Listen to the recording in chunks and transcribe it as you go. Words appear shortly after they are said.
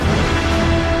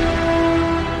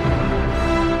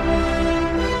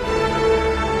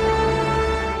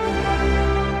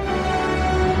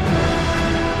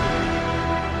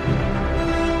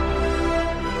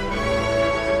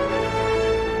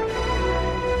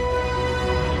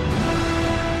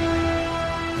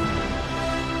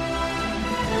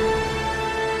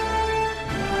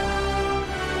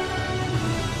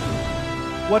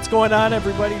What's going on,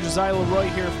 everybody? Josiah Leroy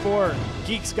here for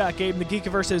Geeks Got Game, the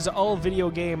Geekiverse's all video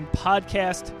game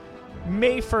podcast,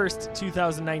 May 1st,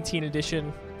 2019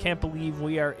 edition. Can't believe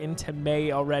we are into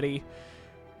May already.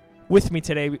 With me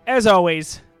today, as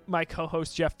always, my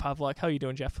co-host Jeff Pavlak. How you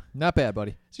doing, Jeff? Not bad,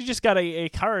 buddy. So you just got a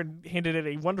car and handed it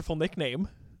a wonderful nickname.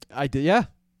 I did, yeah.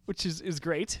 Which is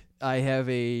great. I have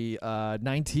a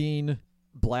 19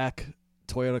 black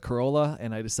Toyota Corolla,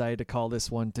 and I decided to call this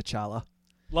one T'Challa.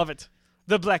 Love it.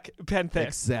 The Black Panther.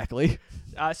 Exactly.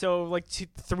 So like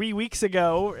 3 weeks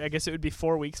ago, I guess it would be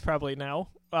 4 weeks probably now,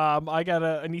 I got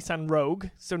a Nissan Rogue,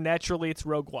 so naturally it's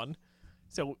Rogue One.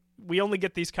 So we only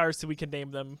get these cars so we can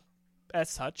name them as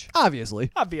such. Obviously,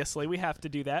 we have to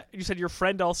do that. You said your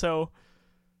friend also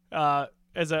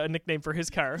as a nickname for his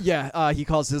car. Yeah, he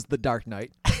calls his the Dark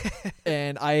Knight.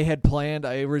 And I had planned,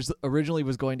 originally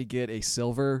was going to get a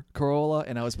silver Corolla,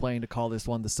 and I was planning to call this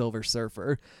one the Silver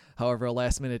Surfer. However, a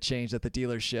last-minute change at the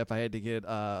dealership, I had to get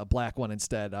a black one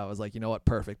instead. I was like, you know what,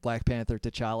 perfect. Black Panther,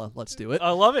 T'Challa, let's do it. I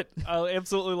love it. I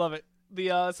absolutely love it.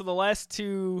 So the last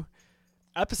two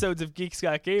episodes of Geeks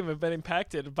Got Game have been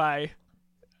impacted by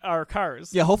our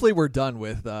cars. Yeah, hopefully we're done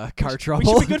with car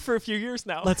trouble. We should be good for a few years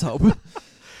now. Let's hope.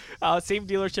 Same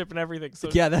dealership and everything. So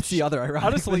yeah, that's the other ironic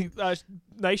honestly, thing.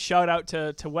 Nice shout out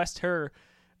to West Her,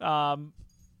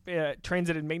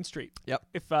 Transit in Main Street. Yep.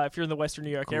 If you're in the Western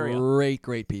New York area,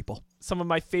 Great people. Some of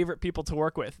my favorite people to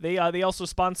work with. They also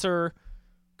sponsor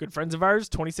good friends of ours,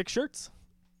 26 Shirts.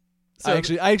 So I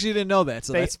actually didn't know that,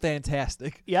 so that's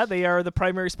fantastic. Yeah, they are the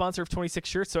primary sponsor of 26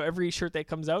 Shirts. So every shirt that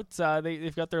comes out,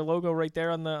 they've got their logo right there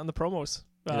on the promos.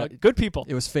 Good people.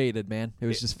 It was fated, man. It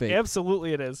was just fated.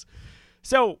 Absolutely, it is.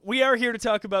 So we are here to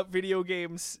talk about video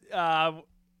games.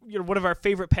 One of our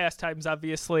favorite pastimes,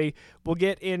 obviously. We'll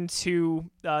get into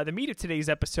the meat of today's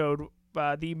episode,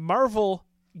 the Marvel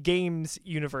Games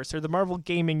universe, or the Marvel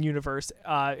Gaming universe.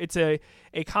 It's a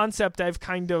concept I've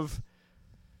kind of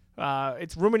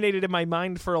it's ruminated in my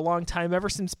mind for a long time, ever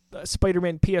since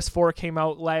Spider-Man PS4 came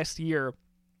out last year.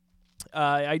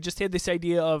 I just had this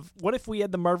idea of, what if we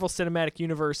had the Marvel Cinematic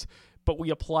Universe, but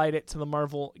we applied it to the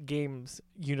Marvel Games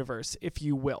universe, if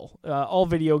you will. All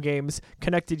video games,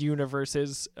 connected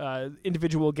universes,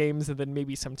 individual games, and then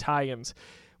maybe some tie-ins.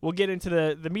 We'll get into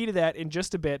the meat of that in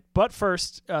just a bit. But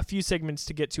first, a few segments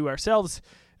to get to ourselves.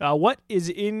 What is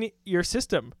in your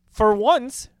system? For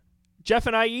once, Jeff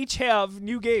and I each have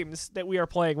new games that we are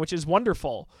playing, which is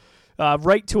wonderful.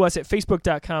 Write to us at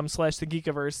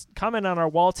facebook.com/thegeekiverse. Comment on our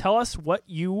wall. Tell us what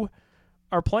you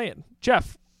are playing.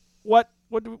 Jeff, what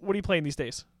are you playing these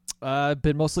days? I've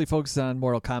been mostly focused on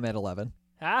Mortal Kombat 11.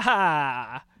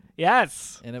 Ah,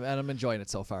 yes. And I'm enjoying it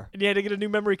so far. And you had to get a new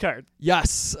memory card.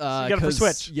 Yes. You got it for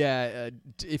Switch. Yeah,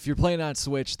 if you're playing on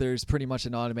Switch, there's pretty much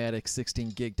an automatic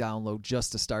 16-gig download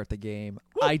just to start the game.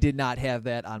 Woo! I did not have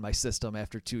that on my system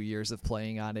after 2 years of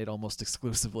playing on it almost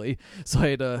exclusively. So I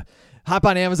had to hop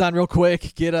on Amazon real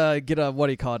quick, get a what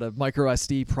do you call it, a micro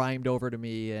SD primed over to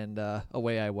me, and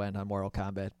away I went on Mortal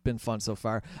Kombat. Been fun so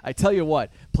far. I tell you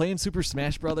what, playing Super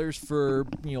Smash Brothers for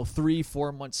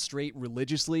 3-4 months straight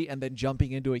religiously, and then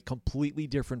jumping into a completely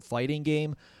different fighting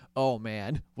game. Oh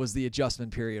man, was the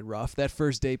adjustment period rough. That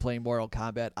first day playing Mortal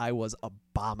Kombat, I was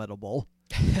abominable.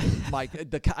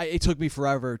 It took me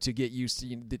forever to get used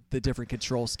to the different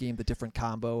control scheme, the different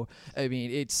combo. I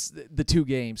mean, it's the two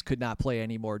games could not play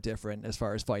any more different as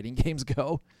far as fighting games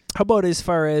go. How about as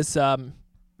far as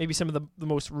maybe some of the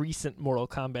most recent Mortal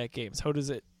Kombat games? How does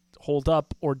it hold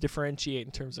up or differentiate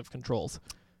in terms of controls?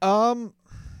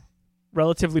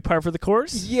 Relatively par for the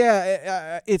course?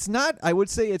 Yeah, it's not. I would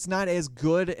say it's not as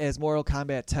good as Mortal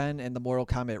Kombat 10 and the Mortal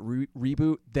Kombat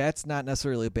reboot. That's not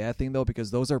necessarily a bad thing, though,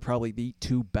 because those are probably the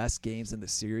two best games in the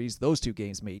series. Those two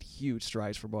games made huge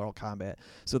strides for Mortal Kombat.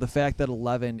 So the fact that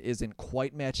 11 isn't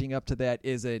quite matching up to that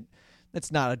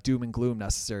that's not a doom and gloom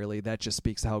necessarily. That just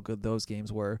speaks to how good those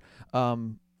games were.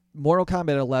 Mortal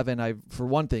Kombat 11, for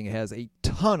one thing, it has a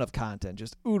ton of content,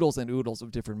 just oodles and oodles of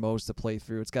different modes to play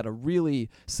through. It's got a really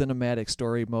cinematic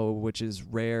story mode, which is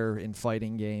rare in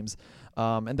fighting games.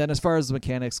 And then as far as the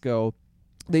mechanics go,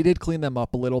 they did clean them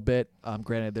up a little bit.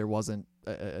 Granted, there wasn't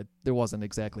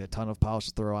exactly a ton of polish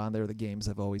to throw on there. The games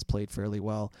have always played fairly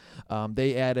well.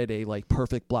 They added a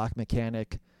perfect block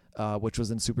mechanic, which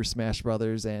was in Super Smash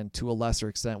Brothers, and to a lesser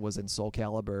extent was in Soul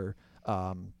Calibur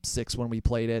 6 when we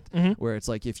played it, where it's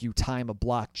like if you time a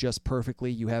block just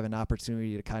perfectly, you have an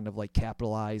opportunity to kind of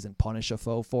capitalize and punish a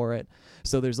foe for it.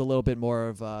 So there's a little bit more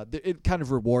of it kind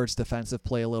of rewards defensive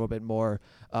play a little bit more.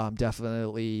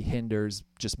 Definitely hinders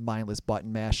just mindless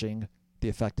button mashing, the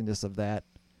effectiveness of that.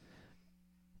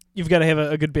 You've got to have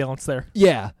a good balance there.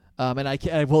 Yeah. And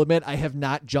I will admit I have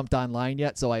not jumped online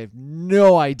yet, so I have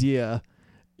no idea,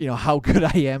 how good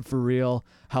I am for real,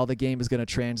 how the game is going to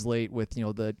translate with,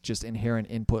 the just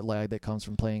inherent input lag that comes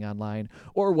from playing online,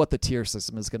 or what the tier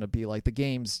system is going to be like. The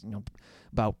game's,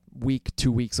 about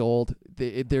 2 weeks old.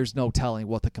 There's no telling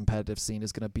what the competitive scene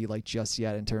is going to be like just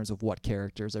yet in terms of what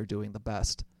characters are doing the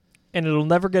best. And it'll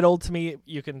never get old to me.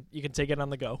 You can take it on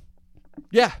the go.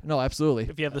 Yeah, no, absolutely.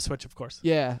 If you have the Switch, of course.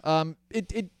 Yeah. The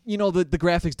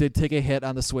graphics did take a hit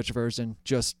on the Switch version.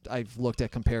 Just I've looked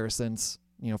at comparisons,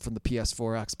 from the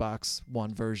PS4, Xbox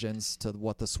One versions to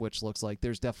what the Switch looks like.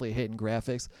 There's definitely a hit in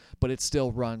graphics, but it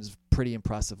still runs pretty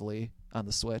impressively on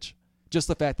the Switch. Just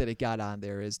the fact that it got on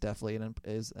there is definitely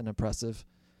an impressive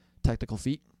technical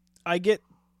feat. I get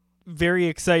very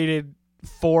excited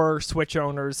for Switch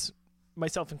owners,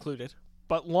 myself included,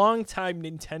 but longtime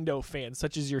Nintendo fans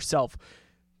such as yourself,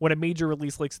 when a major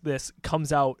release like this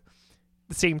comes out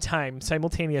the same time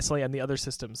simultaneously on the other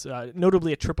systems,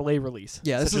 notably a AAA release.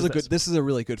 Yeah, this is a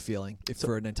really good feeling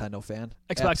for a Nintendo fan.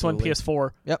 Xbox Absolutely. One,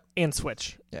 PS4, yep, and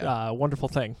Switch. Yeah. Wonderful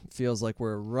thing. Feels like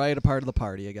we're right a part of the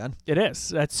party again. It is.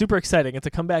 That's super exciting. It's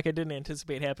a comeback I didn't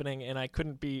anticipate happening, and I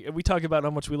couldn't be. We talk about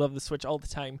how much we love the Switch all the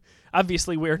time.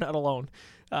 Obviously, we're not alone.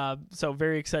 So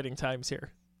very exciting times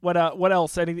here. What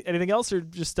else? Anything else, or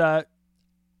just?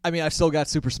 I've still got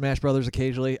Super Smash Brothers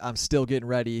occasionally. I'm still getting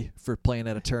ready for playing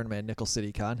at a tournament at Nickel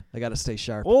City Con. I got to stay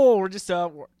sharp. Oh, we're just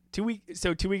 2 weeks.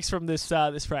 So 2 weeks from this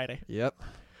Friday. Yep.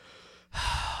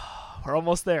 We're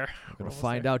almost there. We're gonna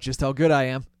find out just how good I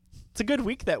am. It's a good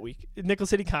week that week. Nickel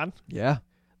City Con. Yeah.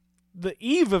 The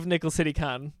eve of Nickel City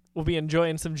Con, we'll be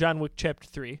enjoying some John Wick Chapter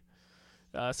 3.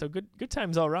 So good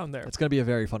times all around there. It's going to be a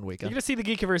very fun weekend. You're going to see the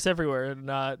Geekiverse everywhere, and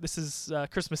this is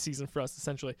Christmas season for us,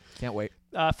 essentially. Can't wait.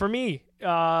 For me,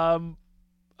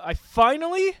 I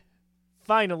finally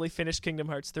finished Kingdom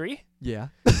Hearts 3. Yeah.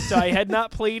 So I had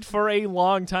not played for a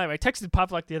long time. I texted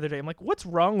Poplock the other day. I'm like, what's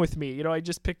wrong with me? I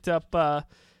just picked up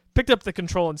the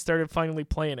control and started finally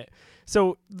playing it.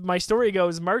 So my story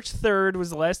goes, March 3rd was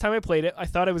the last time I played it. I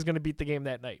thought I was going to beat the game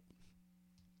that night.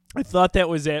 I thought that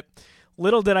was it.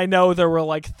 Little did I know there were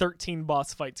like 13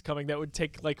 boss fights coming that would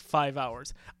take like 5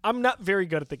 hours. I'm not very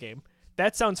good at the game.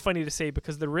 That sounds funny to say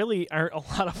because there really aren't a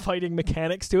lot of fighting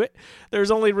mechanics to it. There's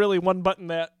only really one button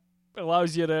that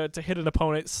allows you to hit an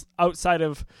opponent outside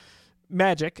of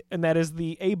magic, and that is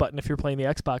the A button if you're playing the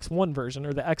Xbox One version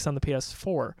or the X on the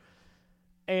PS4.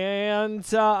 And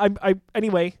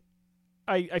anyway,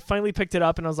 I finally picked it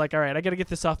up and I was like, all right, I got to get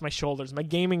this off my shoulders, my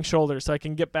gaming shoulders, so I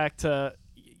can get back to...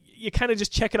 You kind of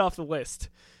just check it off the list,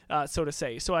 so to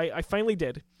say. So I finally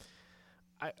did.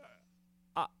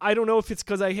 I don't know if it's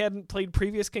because I hadn't played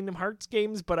previous Kingdom Hearts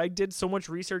games, but I did so much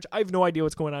research. I have no idea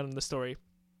what's going on in the story.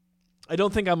 I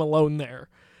don't think I'm alone there.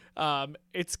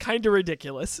 It's kind of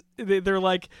ridiculous. They're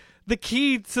like, the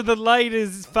key to the light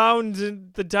is found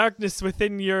in the darkness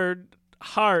within your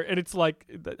heart. And it's like,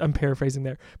 I'm paraphrasing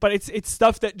there, but it's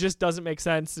stuff that just doesn't make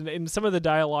sense. And some of the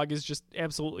dialogue is just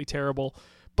absolutely terrible.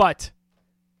 But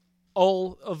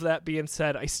all of that being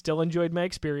said, I still enjoyed my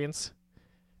experience.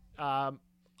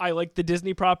 I like the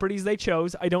Disney properties they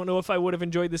chose. I don't know if I would have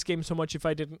enjoyed this game so much if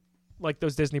I didn't like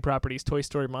those Disney properties, Toy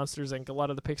Story, Monsters, Inc., a lot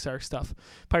of the Pixar stuff.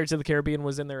 Pirates of the Caribbean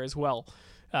was in there as well.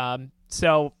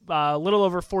 So a little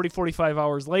over 45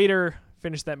 hours later,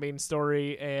 finished that main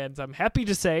story, and I'm happy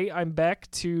to say I'm back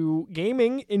to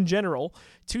gaming in general.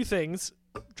 Two things.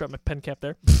 Drop my pen cap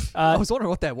there. I was wondering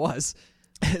what that was.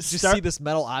 Just see this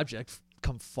metal object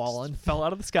come falling. Fell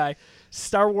out of the sky.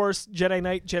 Star Wars Jedi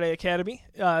Knight, Jedi Academy.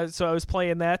 So I was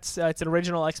playing that. It's an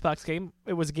original Xbox game.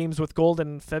 It was Games with Gold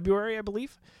in February, I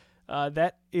believe.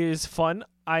 That is fun.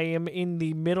 I am in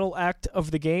the middle act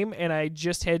of the game, and I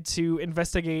just had to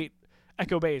investigate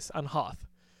Echo Base on Hoth,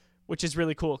 which is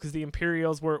really cool because the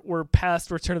Imperials were past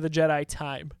Return of the Jedi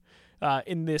time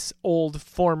in this old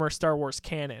former Star Wars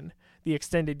canon, the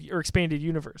extended or expanded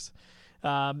universe.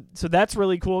 So that's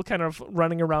really cool, kind of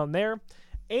running around there.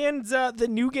 And the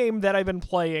new game that I've been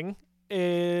playing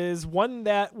is one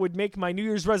that would make my New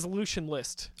Year's resolution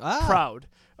list proud.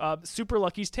 Super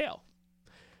Lucky's Tale.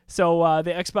 So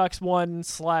the Xbox One /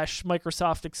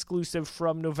 Microsoft exclusive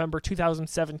from November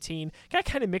 2017 got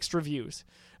kind of mixed reviews.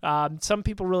 Some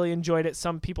people really enjoyed it,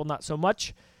 some people not so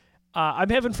much. I'm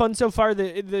having fun so far.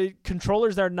 The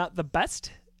controllers are not the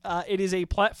best. It is a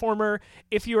platformer.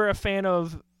 If you are a fan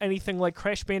of anything like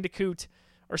Crash Bandicoot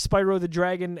or Spyro the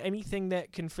Dragon, anything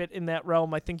that can fit in that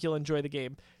realm, I think you'll enjoy the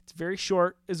game. It's very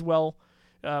short as well.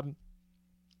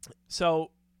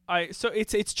 So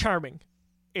it's charming.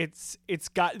 It's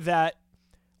got that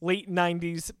late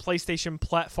 90s PlayStation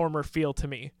platformer feel to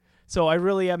me. So I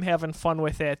really am having fun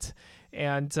with it.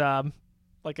 And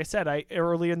like I said,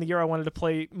 early in the year I wanted to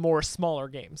play more smaller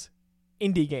games,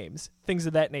 indie games, things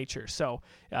of that nature. So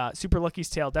Super Lucky's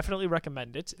Tale, definitely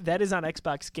recommend it. That is on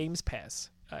Xbox Games Pass,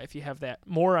 if you have that.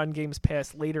 More on Games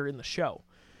Pass later in the show.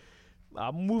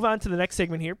 Move on to the next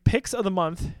segment here. Picks of the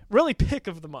month. Really, pick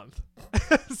of the month.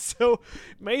 So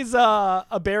May's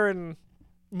a barren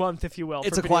month, if you will.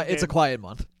 It's a quiet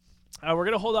month. We're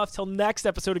going to hold off till next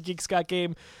episode of Geeks Got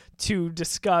Game to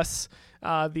discuss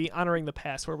the Honoring the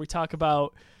Past, where we talk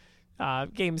about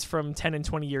games from 10 and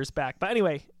 20 years back. But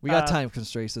anyway. We got time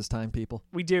constraints this time, people.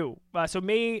 We do. So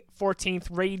May 14th,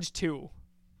 Rage 2.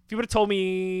 If you would have told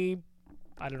me,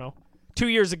 I don't know, 2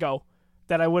 years ago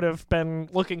that I would have been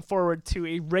looking forward to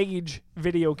a Rage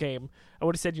video game, I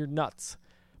would have said you're nuts.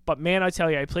 But man, I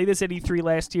tell you, I played this at E3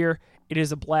 last year. It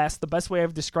is a blast. The best way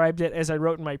I've described it, as I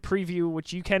wrote in my preview,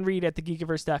 which you can read at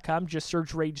thegeekiverse.com, just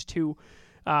search Rage 2.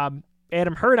 Adam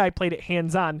Hurd, I played it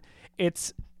hands-on.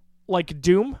 It's like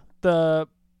Doom, the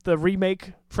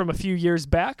remake from a few years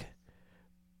back,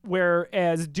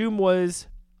 whereas Doom was,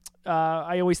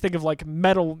 I always think of like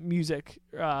metal music,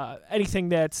 anything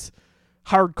that's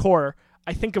hardcore.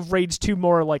 I think of Rage 2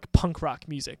 more like punk rock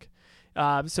music.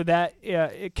 So that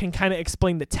it can kind of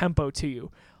explain the tempo to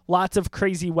you. Lots of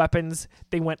crazy weapons.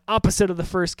 They went opposite of the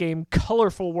first game.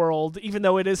 Colorful world, even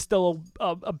though it is still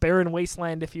a barren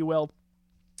wasteland, if you will.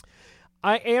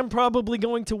 I am probably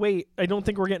going to wait. I don't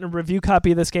think we're getting a review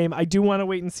copy of this game. I do want to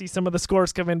wait and see some of the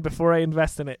scores come in before I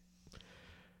invest in it.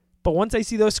 But once I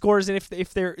see those scores, and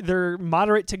if they're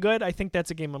moderate to good, I think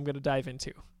that's a game I'm going to dive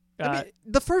into. I mean,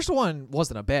 the first one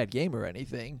wasn't a bad game or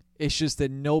anything. It's just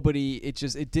that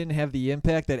it didn't have the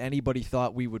impact that anybody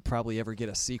thought we would probably ever get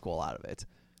a sequel out of it.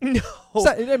 No. So,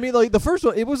 I mean, like the first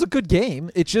one, it was a good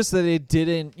game. It's just that it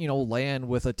didn't, land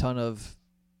with a ton of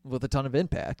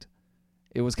impact.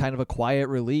 It was kind of a quiet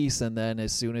release, and then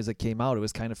as soon as it came out, it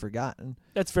was kind of forgotten.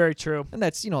 That's very true. And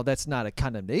that's not a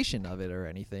condemnation of it or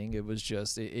anything. It was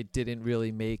just it didn't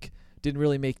really make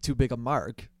too big a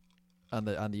mark on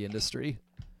the industry.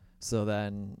 So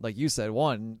then, like you said,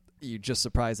 one, you're just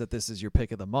surprised that this is your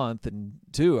pick of the month, and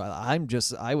two,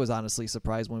 I was honestly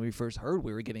surprised when we first heard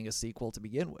we were getting a sequel to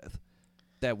begin with.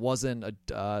 That wasn't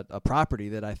a property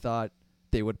that I thought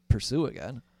they would pursue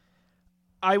again.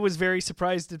 I was very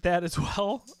surprised at that as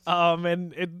well.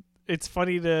 And it's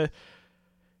funny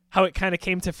how it kind of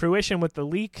came to fruition with the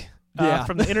leak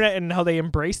from the internet and how they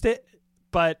embraced it.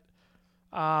 But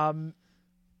I'm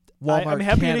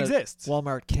happy it exists.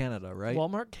 Walmart Canada, right?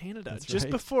 Walmart Canada. That's just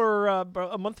right. before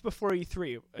a month before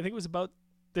E3. I think it was about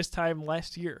this time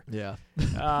last year. Yeah.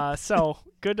 So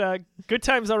good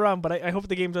times all around, but I hope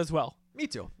the game does well. Me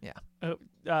too. Yeah.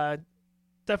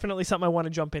 Definitely something I want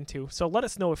to jump into. So let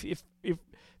us know if you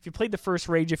played the first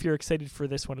Rage, if you're excited for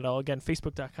this one at all. Again,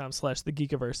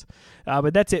 facebook.com/thegeekiverse.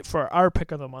 But that's it for our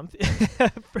pick of the month.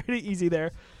 Pretty easy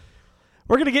there.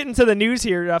 We're going to get into the news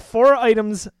here. 4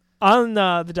 items on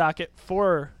the docket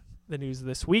for the news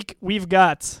this week. We've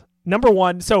got number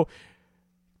 1. So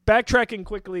backtracking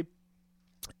quickly.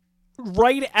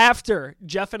 Right after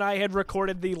Jeff and I had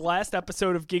recorded the last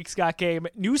episode of Geeks Got Game,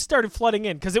 news started flooding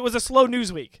in because it was a slow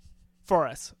news week for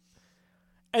us.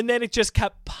 And then it just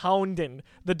kept pounding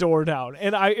the door down.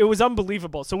 And it was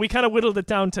unbelievable. So we kind of whittled it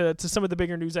down to some of the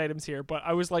bigger news items here. But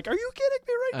I was like, are you kidding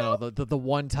me right now? The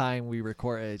one time we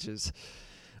record,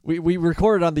 we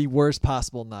recorded on the worst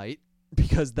possible night.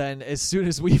 Because then as soon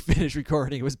as we finished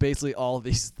recording, it was basically all of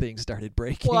these things started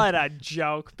breaking. What a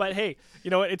joke. But hey,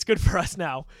 you know what? It's good for us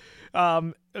now.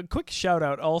 A quick shout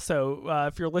out also,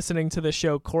 if you're listening to the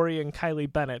show, Corey and Kylie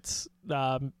Bennett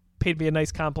paid me a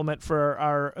nice compliment for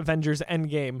our Avengers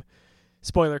Endgame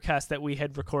spoiler cast that we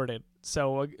had recorded.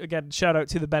 So again, shout out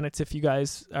to the Bennetts if you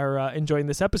guys are enjoying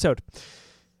this episode.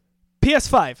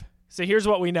 PS5. So here's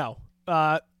what we know.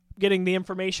 Getting the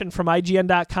information from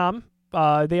IGN.com.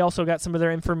 They also got some of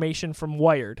their information from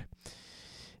Wired.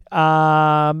 We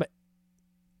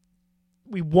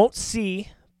won't see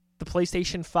the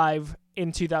PlayStation 5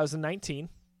 in 2019.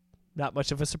 Not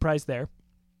much of a surprise there.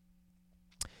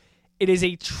 It is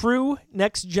a true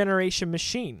next-generation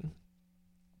machine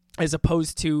as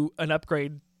opposed to an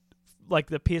upgrade like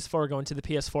the PS4 going to the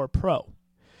PS4 Pro.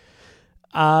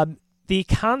 The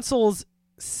console's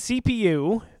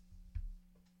CPU,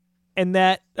 and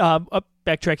that...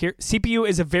 backtrack here. CPU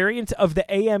is a variant of the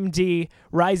AMD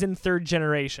Ryzen 3rd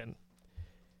generation.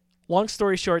 Long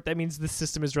story short, that means the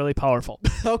system is really powerful.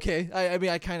 Okay. I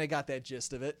mean, I kind of got that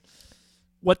gist of it.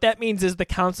 What that means is the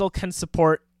console can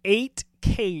support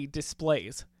 8K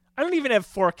displays. I don't even have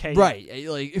 4K. Right.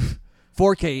 Like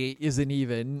 4K isn't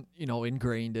even,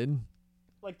 ingrained in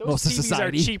like those most of TVs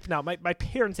society. are cheap now. My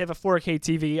parents have a 4K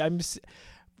TV.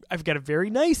 I've got a very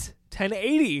nice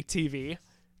 1080 TV.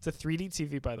 It's a 3D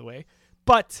TV, by the way.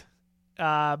 But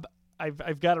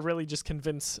I've got to really just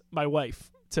convince my wife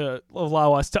to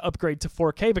allow us to upgrade to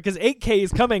 4K because 8K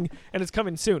is coming, and it's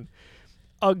coming soon.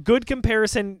 A good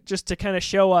comparison just to kind of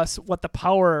show us what the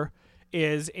power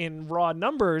is in raw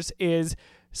numbers is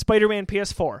Spider-Man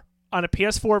PS4. On a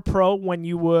PS4 Pro, when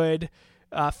you would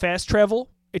fast travel,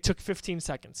 it took 15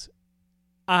 seconds.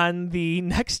 On the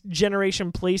next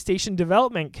generation PlayStation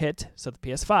development kit, so the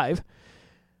PS5,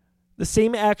 the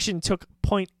same action took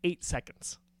 0.8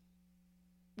 seconds.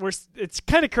 It's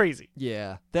kind of crazy.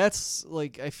 Yeah, that's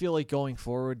like, I feel like going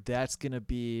forward, that's going to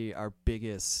be our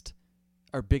biggest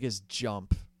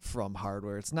jump from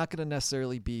hardware. It's not going to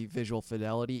necessarily be visual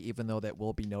fidelity, even though that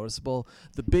will be noticeable.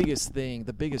 The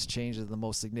biggest change, the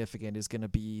most significant, is going to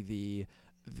be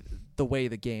the way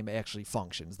the game actually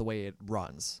functions, the way it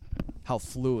runs, how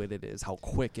fluid it is, how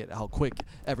quick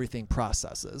everything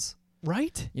processes.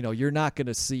 Right? You're not going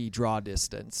to see draw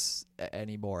distance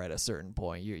anymore at a certain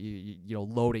point. You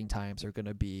loading times are going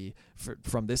to be,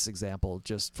 from this example,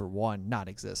 just for one,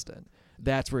 non-existent.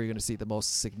 That's where you're going to see the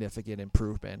most significant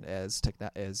improvement as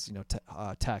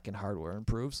tech and hardware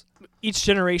improves. Each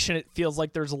generation, it feels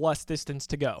like there's less distance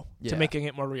to go to making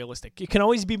it more realistic. It can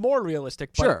always be more realistic,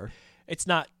 but sure, it's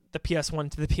not the PS1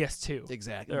 to the PS2.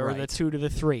 Exactly. Or right. the 2 to the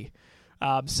 3.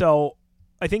 So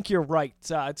I think you're right.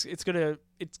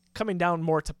 It's coming down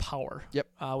more to power. Yep.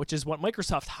 Which is what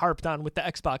Microsoft harped on with the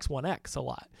Xbox One X a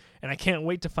lot. And I can't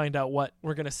wait to find out what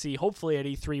we're going to see, hopefully at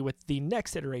E3 with the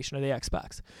next iteration of the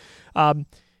Xbox.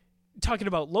 Talking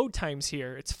about load times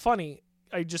here, it's funny.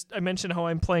 I mentioned how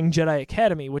I'm playing Jedi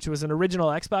Academy, which was an original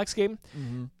Xbox game.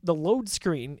 Mm-hmm. The load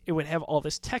screen, it would have all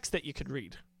this text that you could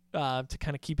read to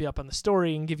kind of keep you up on the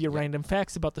story and give you random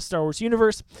facts about the Star Wars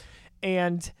universe.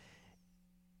 And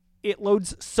it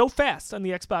loads so fast on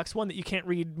the Xbox One that you can't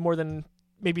read more than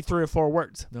maybe 3 or 4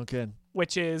 words. No kidding.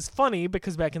 Which is funny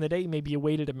because back in the day, maybe you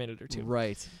waited a minute or two.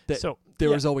 Right. There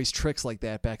was always tricks like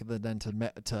that back in the then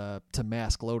to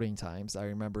mask loading times. I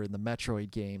remember in the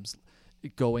Metroid games,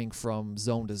 going from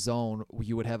zone to zone,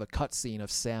 you would have a cutscene of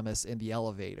Samus in the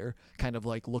elevator, kind of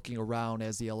like looking around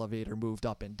as the elevator moved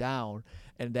up and down.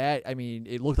 And that, I mean,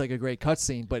 it looked like a great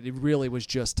cutscene, but it really was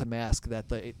just to mask that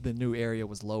the new area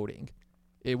was loading.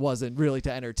 It wasn't really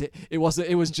to entertain. It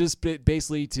was just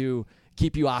basically to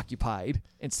keep you occupied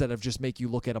instead of just make you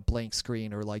look at a blank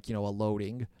screen or like, a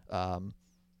loading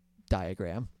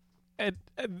diagram.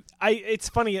 It's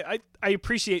funny. I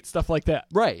appreciate stuff like that.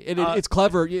 Right. And it's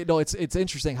clever. It's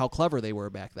interesting how clever they were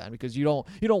back then, because you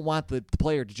don't want the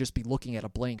player to just be looking at a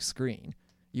blank screen.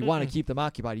 You want to keep them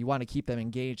occupied. You want to keep them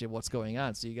engaged in what's going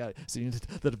on. So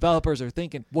the developers are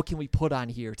thinking, what can we put on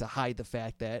here to hide the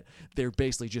fact that they're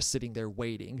basically just sitting there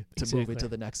waiting to move into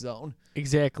the next zone?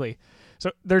 Exactly.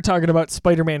 So they're talking about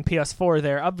Spider-Man PS4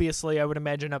 there. Obviously, I would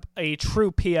imagine a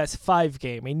true PS5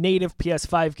 game, a native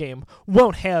PS5 game,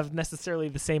 won't have necessarily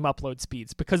the same upload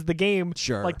speeds because the game,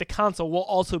 like the console, will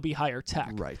also be higher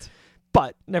tech. Right.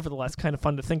 But nevertheless, kind of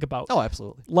fun to think about. Oh,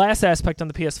 absolutely. Last aspect on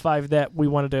the PS5 that we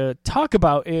wanted to talk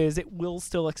about is it will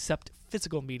still accept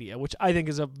physical media, which I think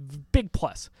is a big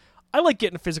plus. I like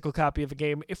getting a physical copy of a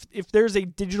game. If there's a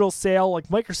digital sale, like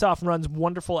Microsoft runs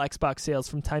wonderful Xbox sales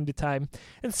from time to time,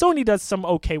 and Sony does some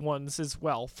okay ones as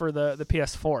well for the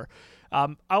PS4.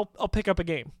 I'll pick up a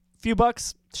game. Few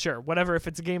bucks, sure, whatever. If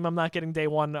it's a game I'm not getting day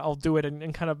one, I'll do it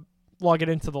and kind of log it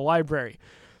into the library.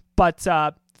 But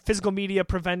physical media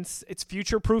prevents its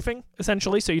future proofing,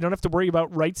 essentially, so you don't have to worry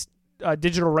about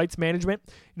digital rights management.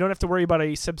 You don't have to worry about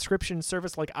a subscription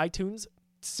service like iTunes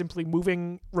simply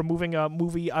removing a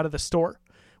movie out of the store.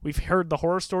 We've heard the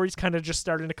horror stories kind of just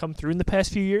starting to come through in the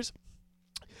past few years.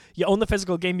 You own the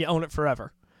physical game, you own it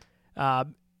forever.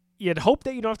 You'd hope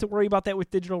that you don't have to worry about that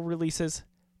with digital releases.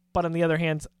 But on the other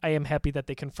hand, I am happy that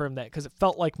they confirmed that because it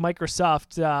felt like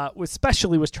Microsoft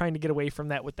especially was trying to get away from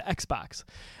that with the Xbox.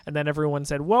 And then everyone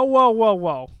said,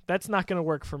 whoa, that's not going to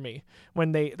work for me,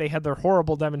 when they had their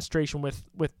horrible demonstration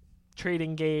with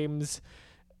trading games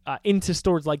into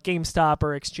stores like GameStop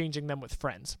or exchanging them with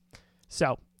friends.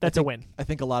 So that's a win. I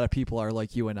think a lot of people are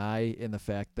like you and I in the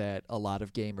fact that a lot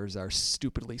of gamers are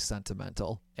stupidly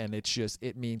sentimental, and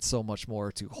it means so much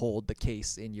more to hold the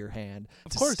case in your hand,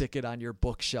 stick it on your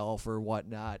bookshelf or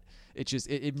whatnot.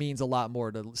 It means a lot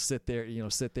more to sit there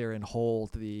and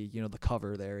hold the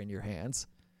cover there in your hands.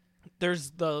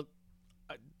 There's the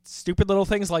stupid little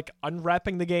things like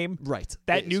unwrapping the game. Right.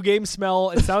 That new game smell.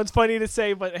 It sounds funny to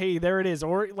say, but hey, there it is.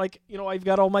 Or like, I've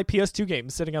got all my PS2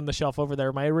 games sitting on the shelf over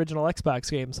there, my original Xbox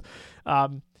games.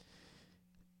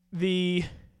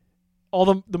 all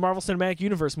the Marvel Cinematic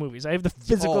Universe movies. I have the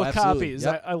physical copies.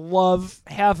 Yep. I love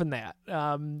having that.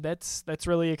 That's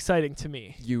really exciting to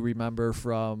me. You remember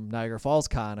from Niagara Falls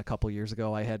Con a couple years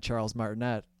ago, I had Charles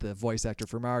Martinet, the voice actor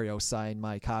for Mario, sign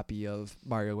my copy of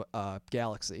Mario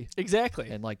Galaxy. Exactly.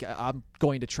 And like I'm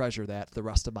going to treasure that the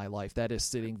rest of my life. That is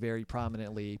sitting very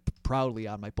proudly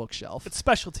on my bookshelf. It's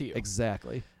special to you.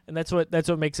 Exactly. And that's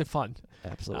what makes it fun.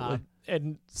 Absolutely.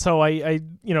 And so I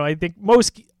think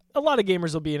a lot of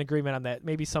gamers will be in agreement on that.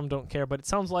 Maybe some don't care, but it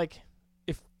sounds like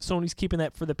if Sony's keeping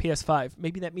that for the PS5,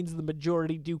 maybe that means the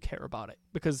majority do care about it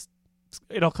because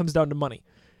it all comes down to money.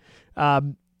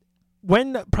 Last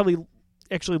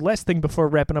thing before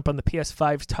wrapping up on the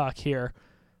PS5 talk here,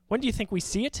 when do you think we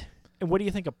see it, and what do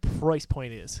you think a price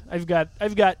point is? I've got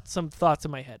some thoughts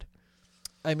in my head.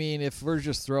 I mean, if we're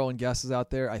just throwing guesses out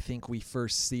there, I think we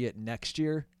first see it next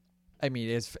year. I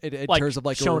mean, in terms of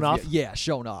like shown off? Yeah,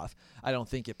 shown off. I don't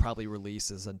think it probably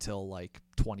releases until like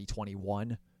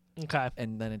 2021. Okay.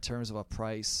 And then in terms of a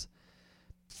price,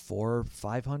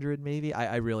 $400-$500 maybe.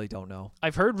 I really don't know.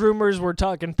 I've heard rumors we're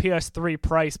talking PS3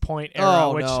 price point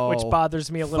era, which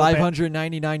bothers me a little bit.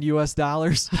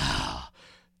 $599.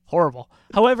 Horrible.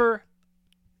 However,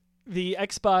 the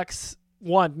Xbox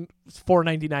One was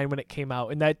 $499 when it came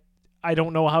out, and that I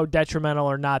don't know how detrimental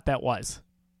or not that was.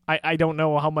 I don't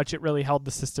know how much it really held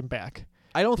the system back.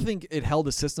 I don't think it held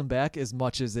the system back as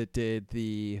much as it did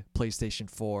the PlayStation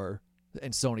 4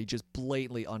 and Sony just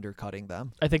blatantly undercutting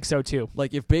them. I think so too.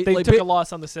 Like if they took a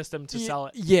loss on the system to sell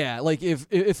it. Yeah, like if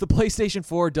the PlayStation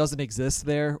 4 doesn't exist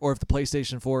there, or if the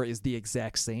PlayStation 4 is the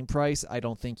exact same price, I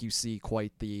don't think you see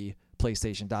quite the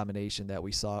PlayStation domination that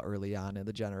we saw early on in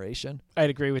the generation. I'd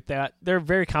agree with that. They're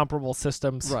very comparable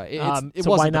systems. Right. It so wasn't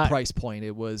why the not price point.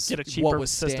 It was what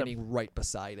was standing right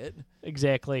beside it.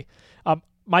 Exactly.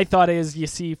 My thought is you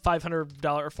see $500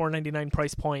 or $499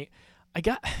 price point.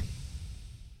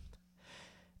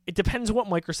 It depends what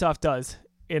Microsoft does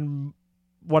in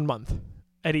 1 month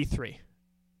at E3.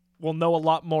 We'll know a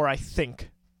lot more, I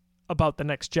think, about the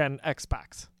next gen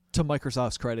Xbox. To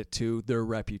Microsoft's credit, too, their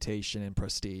reputation and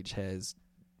prestige has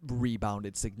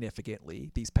rebounded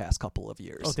significantly these past couple of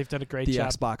years. Oh, they've done a great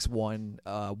job. The Xbox One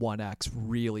X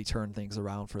really turned things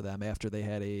around for them after they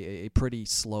had a pretty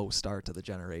slow start to the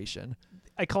generation.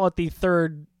 I call it the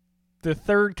third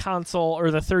console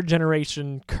or the third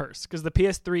generation curse because the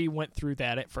PS3 went through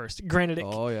that at first. Granted,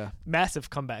 massive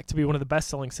comeback to be one of the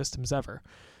best-selling systems ever.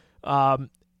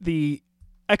 The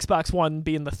Xbox One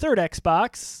being the third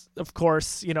Xbox, of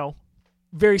course,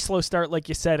 very slow start, like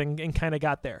you said, and kind of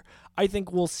got there. I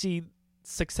think we'll see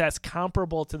success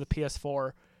comparable to the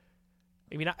PS4.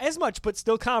 Maybe not as much, but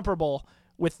still comparable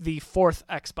with the fourth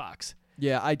Xbox.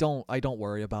 Yeah, I don't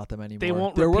worry about them anymore. They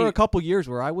won't There were a couple years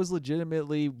where I was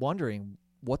legitimately wondering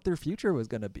what their future was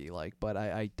going to be like, but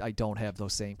I don't have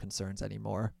those same concerns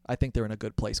anymore. I think they're in a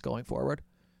good place going forward.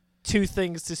 Two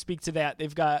things to speak to that.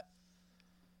 They've got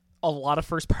a lot of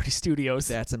first-party studios.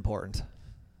 That's important.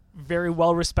 Very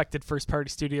well-respected first-party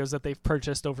studios that they've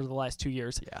purchased over the last 2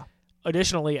 years. Yeah.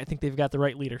 Additionally, I think they've got the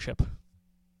right leadership.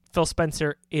 Phil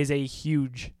Spencer is a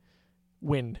huge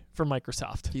win for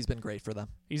Microsoft. He's been great for them.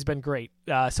 He's been great.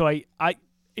 So I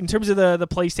in terms of the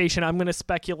PlayStation, I'm going to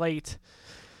speculate.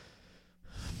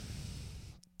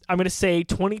 I'm going to say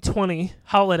 2020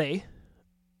 holiday,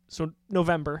 so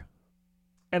November.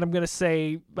 And I'm going to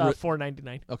say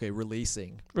 $499. Okay,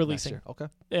 releasing. Okay.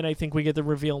 And I think we get the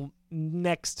reveal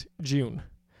next June.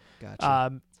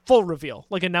 Gotcha. Full reveal.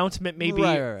 Like announcement maybe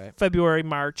right. February,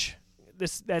 March.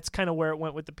 That's kind of where it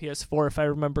went with the PS4, if I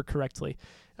remember correctly.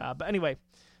 But anyway,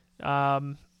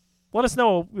 let us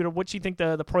know what you think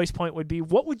the price point would be.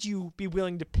 What would you be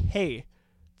willing to pay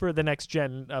for the next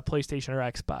gen PlayStation or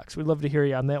Xbox? We'd love to hear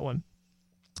you on that one.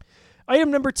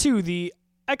 Item number 2, the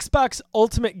Xbox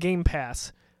Ultimate Game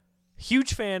Pass.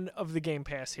 Huge fan of the Game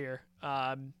Pass here.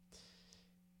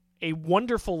 A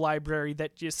wonderful library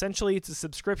that essentially it's a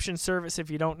subscription service. If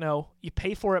you don't know, you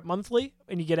pay for it monthly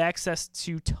and you get access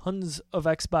to tons of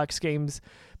Xbox games,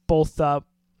 both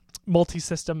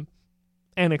multi-system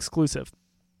and exclusive.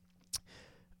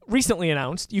 Recently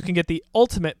announced, you can get the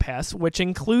Ultimate Pass, which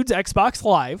includes Xbox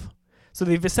Live. So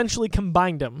they've essentially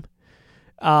combined them.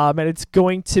 And it's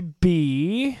going to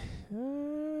be...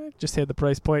 just hit the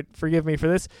price point. Forgive me for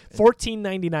this.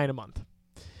 $14.99 a month.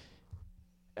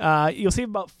 You'll save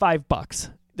about $5.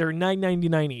 They're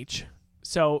 $9.99 each.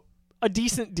 So a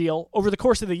decent deal. Over the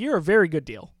course of the year, a very good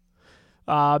deal.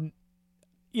 The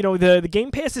Game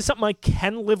Pass is something I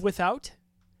can live without,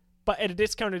 but at a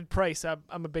discounted price,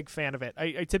 I'm a big fan of it.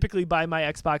 I typically buy my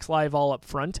Xbox Live all up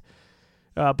front,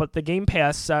 but the Game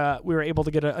Pass, we were able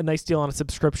to get a nice deal on a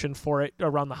subscription for it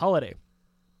around the holiday.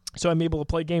 So I'm able to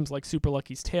play games like Super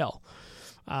Lucky's Tale.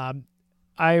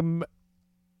 I'm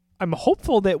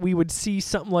hopeful that we would see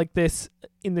something like this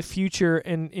in the future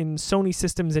in Sony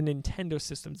systems and Nintendo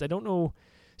systems. I don't know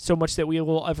so much that we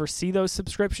will ever see those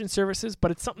subscription services,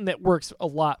 but it's something that works a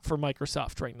lot for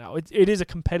Microsoft right now. It is a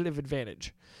competitive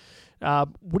advantage.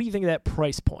 What do you think of that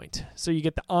price point? So you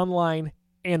get the online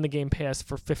and the Game Pass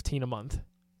for $15 a month.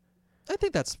 I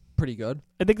think that's pretty good.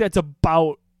 I think that's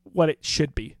about what it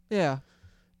should be. Yeah.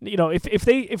 You know, if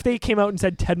they came out and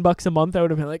said $10 a month, I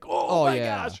would have been like, oh my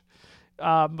gosh.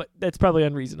 But that's probably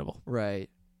unreasonable. Right.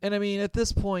 And I mean, at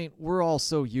this point, we're all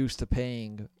so used to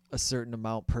paying a certain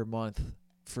amount per month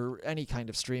for any kind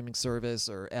of streaming service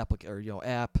or app.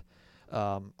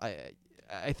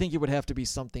 I think it would have to be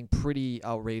something pretty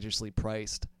outrageously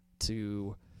priced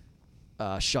to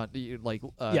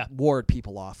ward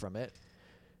people off from it.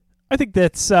 I think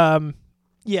that's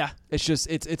It's just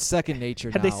it's second nature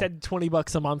now. Had they said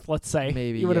 $20 a month, let's say,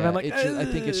 maybe you would have been like, I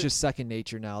think it's just second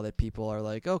nature now that people are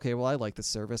like, okay, well, I like the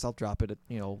service, I'll drop it at,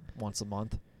 once a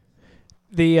month.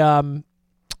 The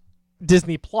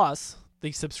Disney Plus,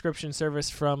 the subscription service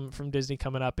from Disney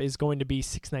coming up, is going to be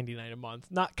 $6.99 a month.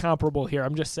 Not comparable here.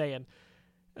 I'm just saying,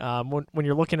 when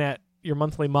you're looking at your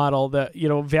monthly model, the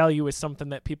value is something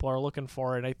that people are looking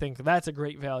for, and I think that's a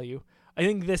great value. I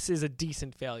think this is a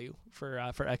decent value for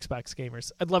Xbox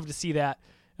gamers. I'd love to see that,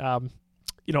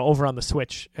 over on the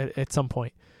Switch at some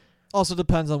point. Also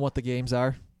depends on what the games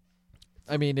are.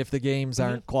 I mean, if the games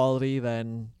aren't quality,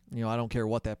 then I don't care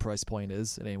what that price point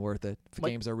is. It ain't worth it. If the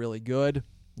games are really good,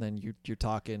 then you're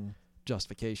talking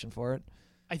justification for it.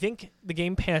 I think the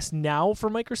Game Pass now for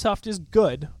Microsoft is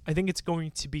good. I think it's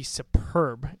going to be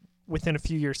superb within a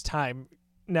few years' time.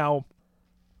 Now,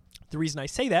 the reason I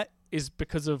say that is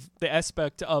because of the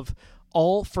aspect of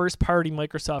all first-party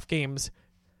Microsoft games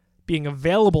being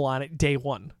available on it day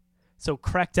one. So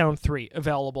Crackdown 3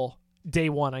 available day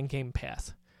one on Game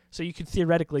Pass. So you could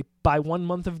theoretically buy 1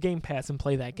 month of Game Pass and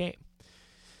play that game.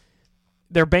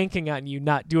 They're banking on you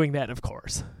not doing that, of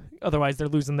course. Otherwise, they're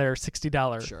losing their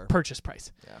 $60 purchase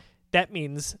price. Yeah. That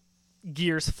means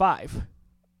Gears 5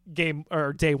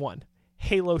 day one.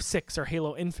 Halo 6 or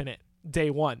Halo Infinite day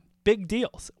one. Big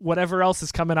deals. Whatever else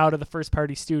is coming out of the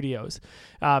first-party studios.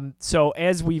 So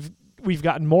as we've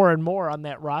gotten more and more on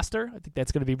that roster, I think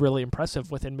that's going to be really impressive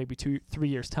within maybe 2-3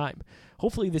 years' time.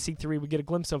 Hopefully this E3 we get a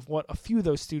glimpse of what a few of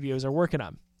those studios are working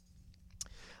on.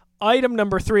 Item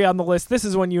number 3 on the list. This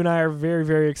is one you and I are very,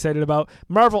 very excited about.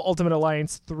 Marvel Ultimate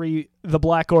Alliance 3, The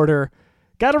Black Order.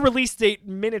 Got a release date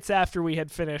minutes after we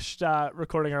had finished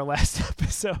recording our last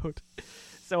episode.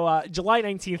 So July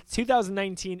 19th,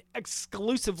 2019,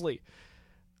 exclusively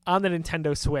on the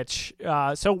Nintendo Switch.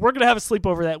 So we're going to have a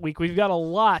sleepover that week. We've got a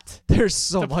lot. There's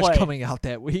so much coming out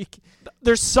that week.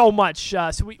 There's so much.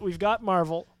 So we've got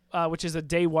Marvel, which is a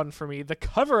day one for me. The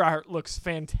cover art looks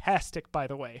fantastic, by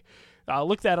the way.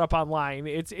 Look that up online.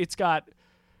 It's got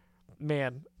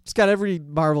every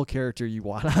Marvel character you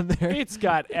want on there. It's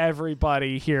got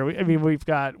everybody here. I mean, we've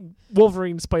got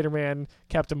Wolverine, Spider-Man,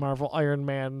 Captain Marvel, Iron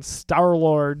Man,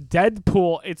 Star-Lord,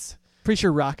 Deadpool. It's pretty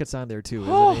sure Rocket's on there too,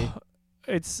 isn't he?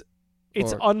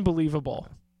 It's unbelievable.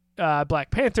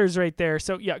 Black Panther's right there.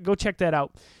 So yeah, go check that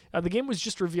out. The game was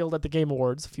just revealed at the Game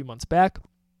Awards a few months back.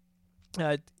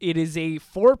 It is a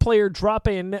 4-player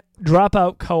drop-in,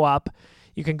 drop-out co-op.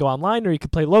 You can go online or you can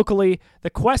play locally. The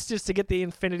quest is to get the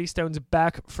Infinity Stones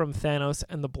back from Thanos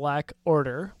and the Black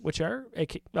Order, which are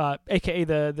aka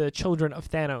the children of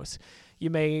Thanos. You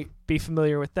may be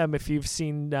familiar with them if you've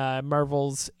seen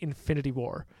Marvel's Infinity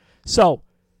War. So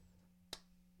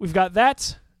we've got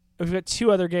that. We've got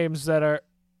 2 other games that are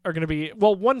going to be,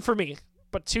 well, 1 for me,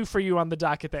 but 2 for you on the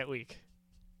docket that week.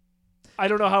 I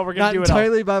don't know how we're going to do it. Not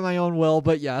entirely by my own will,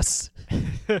 but yes.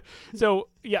 So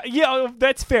yeah,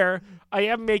 that's fair. I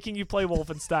am making you play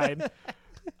Wolfenstein.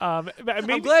 I'm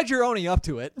glad you're owning up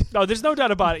to it. No, there's no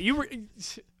doubt about it. You were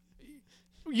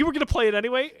going to play it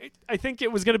anyway. I think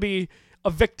it was going to be a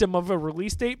victim of a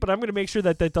release date, but I'm going to make sure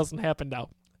that doesn't happen now.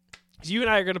 You and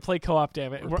I are going to play co-op,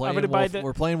 damn it. We're playing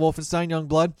Wolfenstein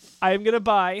Youngblood. I am going to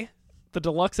buy the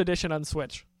deluxe edition on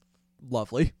Switch.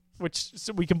 Lovely.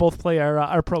 So we can both play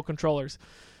our Pro controllers.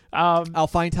 I'll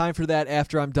find time for that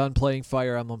after I'm done playing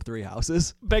Fire Emblem 3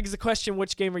 Houses. Begs the question,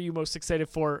 which game are you most excited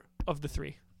for of the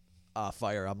 3?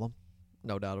 Fire Emblem.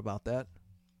 No doubt about that.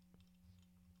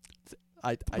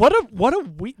 What a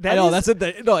week.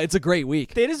 It's a great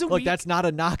week. That is a week. Look, that's not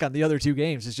a knock on the other 2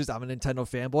 games. It's just I'm a Nintendo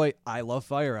fanboy. I love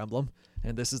Fire Emblem.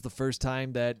 And this is the first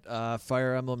time that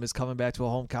Fire Emblem is coming back to a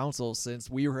home console since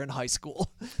we were in high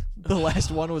school. The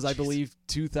last one was, I believe,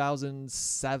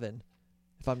 2007,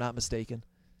 if I'm not mistaken.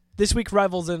 This week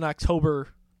rivals in October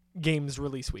games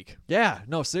release week. Yeah,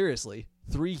 no, seriously.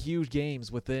 3 huge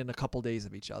games within a couple days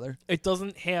of each other. It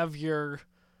doesn't have your...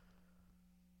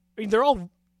 I mean, they're all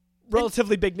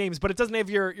relatively big names, but it doesn't have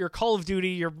your Call of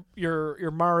Duty,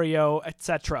 your Mario,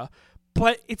 etc.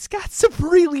 But it's got some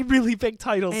really, really big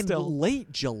titles and still.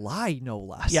 Late July, no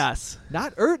less. Yes.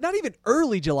 Not even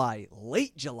early July,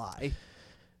 late July.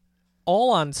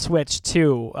 All on Switch,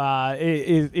 too,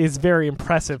 is very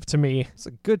impressive to me. It's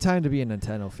a good time to be a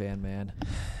Nintendo fan, man.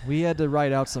 We had to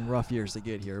ride out some rough years to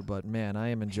get here, but, man, I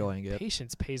am enjoying it.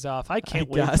 Patience pays off. I can't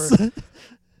wait guess. for...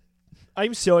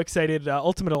 I'm so excited.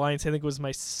 Ultimate Alliance, I think, was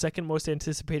my second most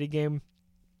anticipated game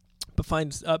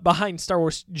behind Star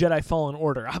Wars Jedi Fallen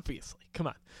Order, obviously. Come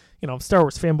on. I'm a Star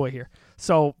Wars fanboy here.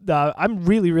 So I'm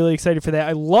really, really excited for that.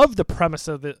 I love the premise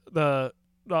of the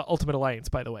Ultimate Alliance,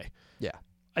 by the way. Yeah.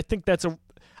 I think that's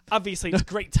obviously it's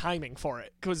great timing for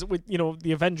it because with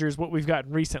the Avengers, what we've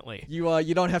gotten recently.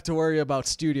 You don't have to worry about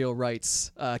studio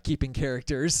rights keeping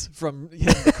characters from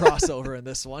hitting the crossover in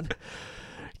this one.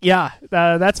 Yeah,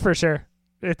 that's for sure.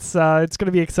 It's going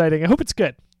to be exciting. I hope it's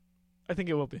good. I think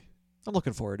it will be. I'm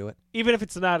looking forward to it. Even if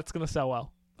it's not, it's going to sell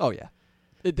well. Oh yeah,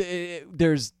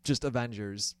 there's just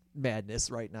Avengers madness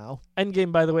right now.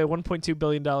 Endgame, by the way, $1.2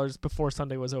 billion before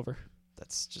Sunday was over.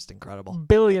 That's just incredible.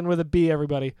 Billion with a B,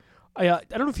 everybody. I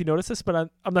don't know if you noticed this, but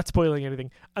I'm not spoiling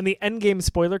anything. On the Endgame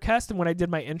spoiler cast, and when I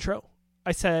did my intro,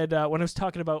 I said, when I was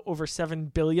talking about over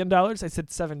 $7 billion, I said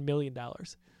 $7 million.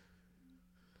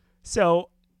 So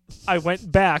I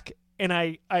went back, and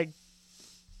I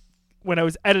when I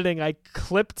was editing, I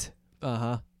clipped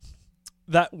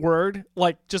that word,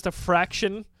 like just a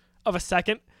fraction of a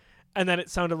second, and then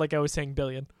it sounded like I was saying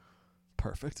billion.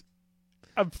 Perfect.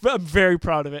 I'm very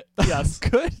proud of it. Yes.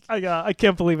 Good. I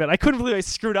can't believe it. I couldn't believe I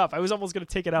screwed up. I was almost going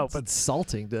to take it out. It's but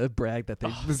insulting to brag that they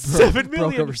 7 million.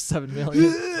 broke over 7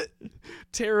 million.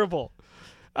 Terrible.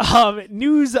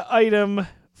 News item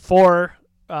for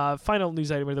final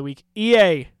news item of the week.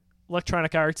 EA,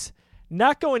 Electronic Arts,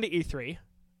 not going to E3.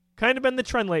 Kind of been the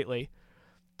trend lately.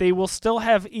 They will still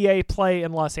have EA Play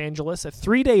in Los Angeles, a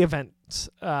 3-day event.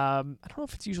 I don't know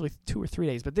if it's usually 2 or 3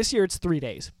 days, but this year it's 3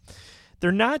 days.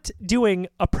 They're not doing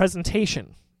a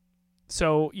presentation.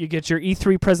 So you get your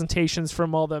E3 presentations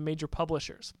from all the major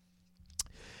publishers.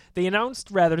 They announced,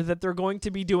 rather, that they're going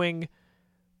to be doing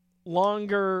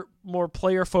longer, more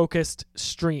player-focused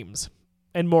streams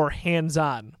and more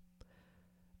hands-on.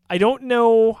 I don't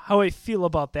know how I feel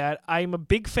about that. I'm a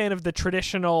big fan of the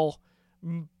traditional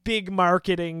big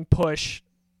marketing push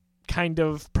kind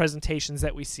of presentations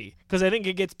that we see because I think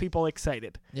it gets people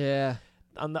excited. Yeah.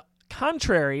 On the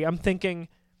contrary, I'm thinking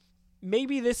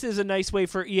maybe this is a nice way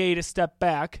for EA to step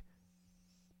back,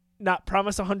 not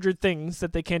promise 100 things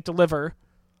that they can't deliver,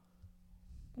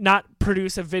 not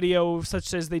produce a video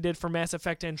such as they did for Mass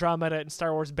Effect Andromeda and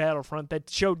Star Wars Battlefront that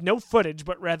showed no footage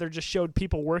but rather just showed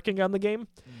people working on the game.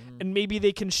 And maybe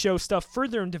they can show stuff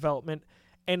further in development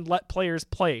and let players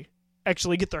play,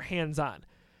 actually get their hands on.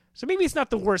 So maybe it's not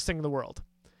the worst thing in the world.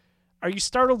 Are you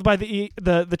startled by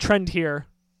the trend here?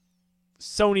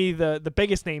 Sony, the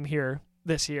biggest name here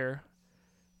this year,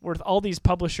 with all these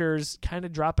publishers kind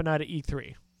of dropping out of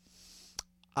E3.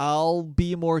 I'll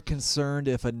be more concerned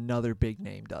if another big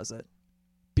name does it,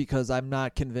 because I'm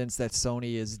not convinced that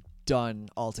Sony is done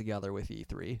altogether with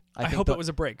E3. I hope it was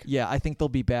a break. Yeah, I think they'll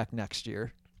be back next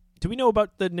year. Do we know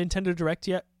about the Nintendo Direct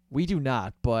yet? We do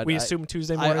not, but we assume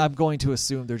Tuesday morning. I'm going to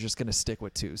assume they're just going to stick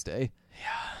with Tuesday.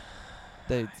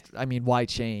 Yeah. Why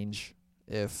change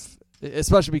if...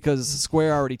 Especially because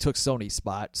Square already took Sony's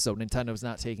spot, so Nintendo's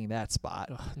not taking that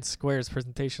spot. And Square's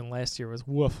presentation last year was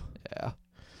woof. Yeah.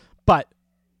 But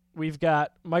we've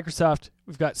got Microsoft,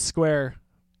 we've got Square,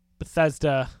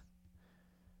 Bethesda,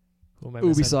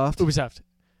 Ubisoft.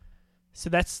 So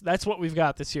that's what we've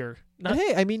got this year. And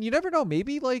hey, I mean, you never know.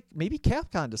 Maybe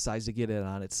Capcom decides to get in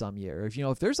on it some year.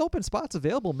 If there's open spots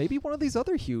available, maybe one of these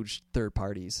other huge third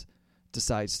parties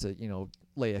decides to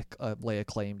lay a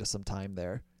claim to some time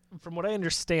there. From what I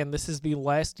understand, this is the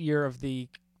last year of the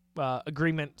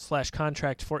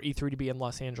agreement/contract for E3 to be in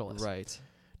Los Angeles. Right.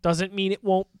 Doesn't mean it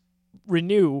won't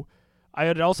renew. I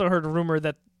had also heard a rumor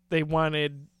that they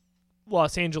wanted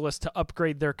Los Angeles to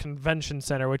upgrade their convention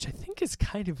center, which I think is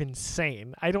kind of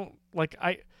insane. I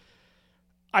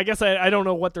guess I don't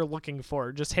know what they're looking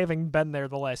for. Just having been there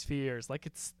the last few years,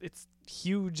 it's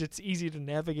huge. It's easy to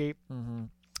navigate. Mm-hmm.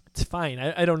 It's fine.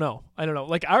 I don't know.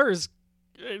 Like ours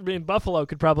in Buffalo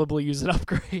could probably use an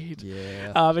upgrade.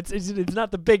 Yeah. It's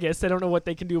not the biggest. I don't know what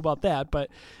they can do about that.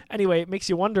 But anyway, it makes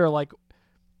you wonder,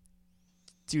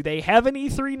 do they have an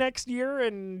E3 next year,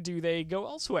 and do they go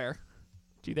elsewhere?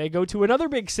 Do they go to another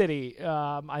big city?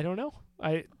 I don't know.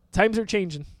 Times are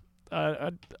changing.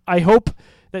 I hope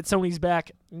that Sony's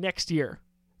back next year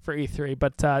for E3,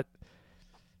 but I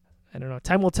don't know.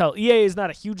 Time will tell. EA is not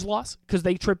a huge loss because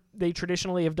they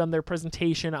traditionally have done their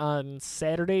presentation on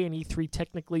Saturday, and E3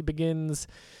 technically begins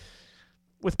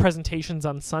with presentations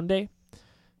on Sunday.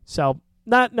 So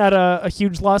not a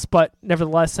huge loss, but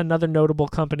nevertheless another notable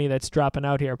company that's dropping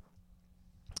out here.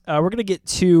 We're going to get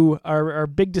to our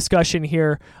big discussion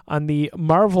here on the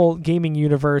Marvel gaming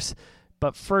universe.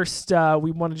 But first,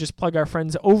 we want to just plug our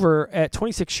friends over at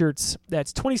 26 Shirts.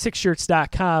 That's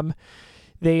 26shirts.com.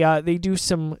 They do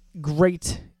some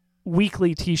great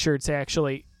weekly T-shirts,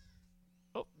 actually.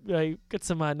 Oh, I got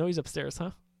some noise upstairs,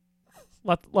 huh?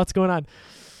 Lots going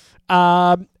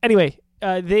on. Anyway,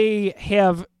 they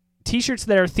have T-shirts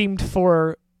that are themed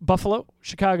for Buffalo,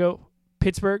 Chicago,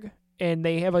 Pittsburgh, and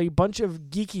they have a bunch of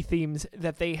geeky themes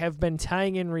that they have been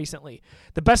tying in recently.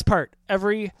 The best part,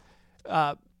 every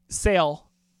sale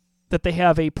that they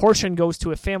have, a portion goes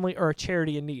to a family or a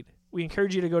charity in need. We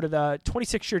encourage you to go to the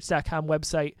 26shirts.com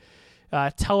website,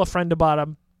 tell a friend about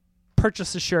them,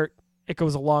 purchase a shirt. It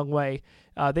goes a long way.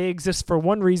 They exist for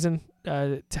one reason,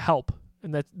 to help,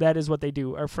 and that is what they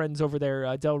do. Our friends over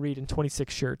there, Del Reed and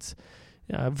 26 Shirts.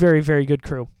 Very, very good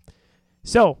crew.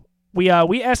 So we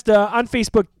asked on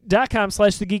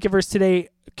Facebook.com/thegeekiverse today,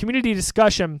 community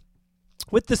discussion,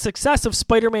 with the success of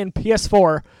Spider-Man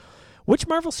PS4, which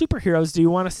Marvel superheroes do you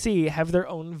want to see have their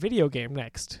own video game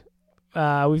next?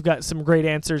 We've got some great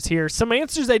answers here. Some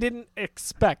answers I didn't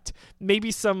expect.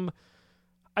 Maybe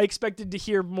I expected to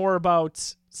hear more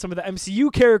about some of the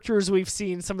MCU characters we've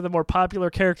seen, some of the more popular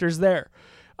characters there.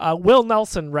 Will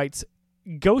Nelson writes,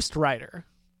 Ghost Rider.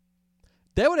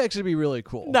 That would actually be really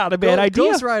cool. Not a bad idea.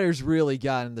 Ghost Rider's really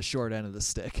gotten the short end of the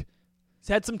stick. He's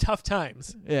had some tough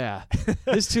times. Yeah.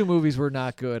 His 2 movies were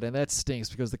not good, and that stinks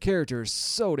because the character is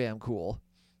so damn cool.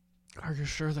 Are you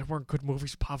sure they weren't good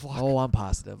movies, Pavlok? Oh, I'm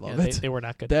positive of it. They were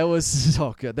not good. That was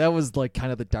so good. That was like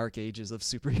kind of the dark ages of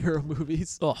superhero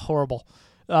movies. Oh, horrible.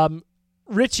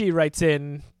 Richie writes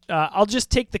in, I'll just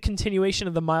take the continuation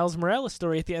of the Miles Morales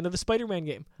story at the end of the Spider-Man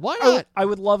game. Why not? I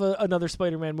would love another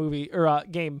Spider-Man movie or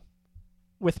game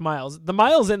with Miles. The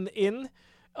Miles in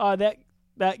that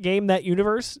game, that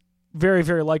universe, very,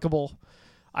 very likable.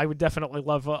 I would definitely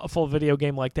love a full video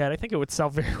game like that. I think it would sell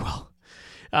very well.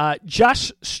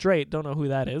 Josh Strait, don't know who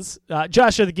that is.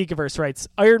 Josh of the Geekiverse writes,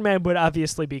 Iron Man would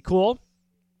obviously be cool.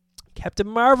 Captain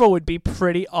Marvel would be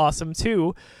pretty awesome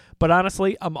too. But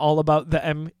honestly, I'm all about the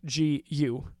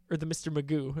MGU, or the Mr.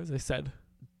 Magoo, as I said.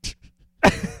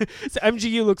 So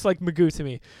MGU looks like Magoo to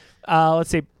me. Let's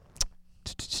see.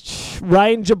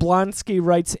 Ryan Jablonski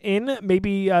writes in,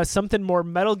 maybe something more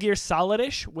Metal Gear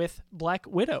Solid-ish with Black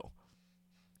Widow.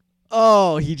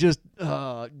 Oh, he just...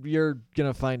 you're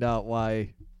going to find out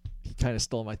why he kind of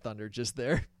stole my thunder just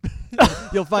there.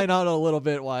 You'll find out a little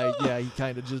bit why, he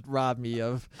kind of just robbed me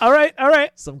of all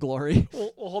right. some glory.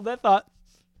 We'll hold that thought.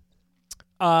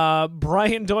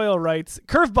 Brian Doyle writes,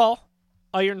 Curveball,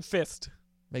 Iron Fist.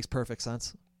 Makes perfect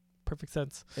sense. Perfect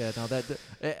sense. Yeah, no,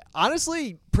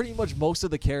 honestly, pretty much most of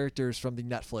the characters from the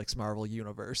Netflix Marvel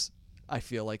universe, I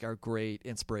feel like, are great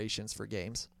inspirations for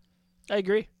games. I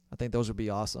agree. I think those would be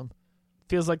awesome.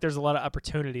 Feels like there's a lot of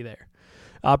opportunity there.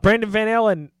 Brendan Van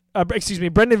Allen,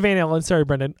 sorry,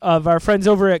 Brendan, of our friends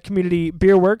over at Community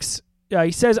Beer Works.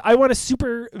 He says, I want a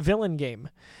super villain game.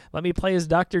 Let me play as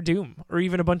Doctor Doom, or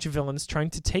even a bunch of villains trying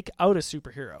to take out a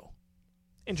superhero.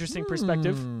 Interesting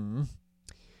perspective.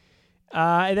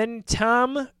 And then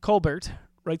Tom Colbert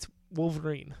writes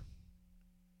Wolverine.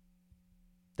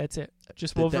 That's it.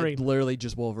 Just Wolverine. Literally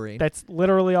just Wolverine. That's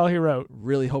literally all he wrote.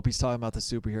 Really hope he's talking about the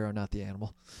superhero, not the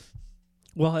animal.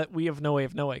 Well, we have no way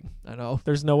of knowing. I know.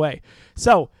 There's no way.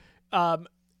 So,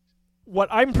 what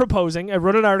I'm proposing, I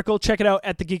wrote an article, check it out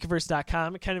at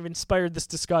thegeekiverse.com. It kind of inspired this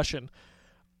discussion.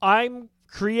 I'm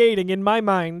creating, in my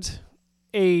mind,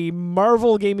 a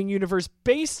Marvel gaming universe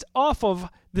based off of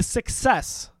the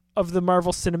success of the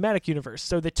Marvel Cinematic Universe.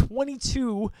 So the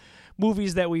 22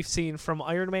 movies that we've seen from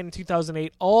Iron Man in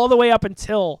 2008 all the way up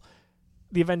until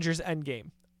the Avengers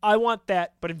Endgame. I want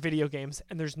that, but in video games,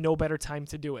 and there's no better time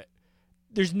to do it.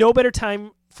 There's no better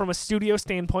time from a studio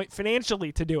standpoint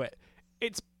financially to do it.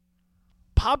 It's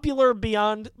popular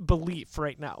beyond belief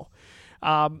right now.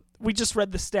 We just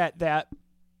read the stat that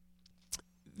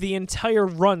the entire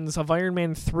runs of Iron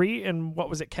Man 3 and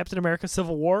Captain America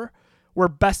Civil War were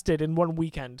bested in one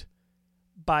weekend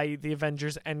by the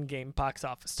Avengers Endgame box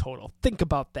office total. Think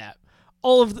about that.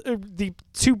 All of the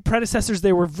 2 predecessors,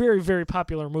 they were very, very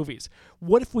popular movies.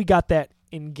 What if we got that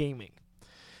in gaming?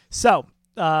 So,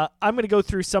 I'm going to go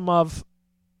through some of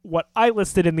what I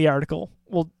listed in the article.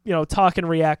 We'll, talk and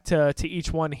react to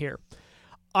each one here.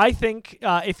 I think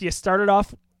if you started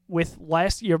off with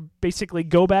last year, basically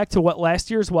go back to what last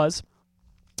year's was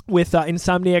with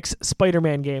Insomniac's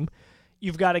Spider-Man game.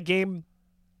 You've got a game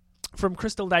from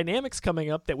Crystal Dynamics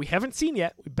coming up that we haven't seen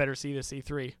yet. We better see this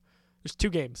E3. There's 2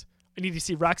 games. I need to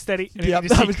see Rocksteady and I need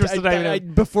to see Crystal Dynamics.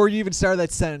 Before you even started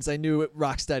that sentence, I knew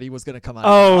Rocksteady was going to come out.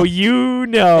 Oh, you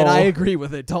know. And I agree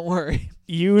with it. Don't worry.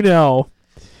 You know.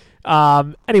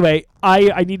 Anyway,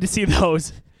 I need to see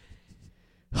those.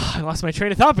 I lost my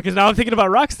train of thought because now I'm thinking about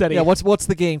Rocksteady. Yeah, what's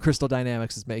the game Crystal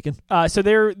Dynamics is making? So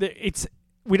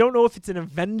we don't know if it's an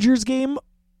Avengers game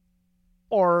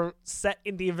or set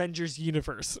in the Avengers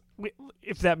universe,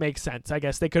 if that makes sense. I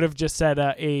guess they could have just said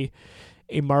a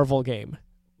Marvel game.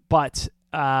 But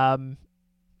that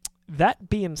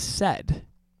being said,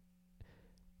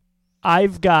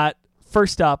 I've got,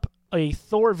 first up, a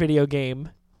Thor video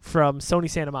game from Sony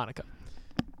Santa Monica.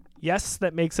 Yes,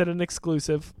 that makes it an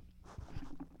exclusive.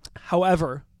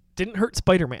 However, didn't hurt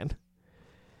Spider-Man.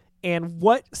 And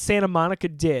what Santa Monica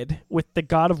did with the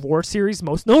God of War series,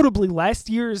 most notably last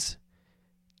year's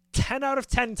 10 out of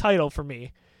 10 title for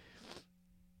me,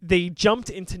 they jumped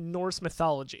into Norse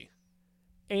mythology.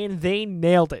 And they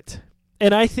nailed it.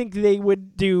 And I think they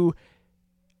would do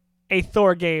a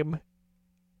Thor game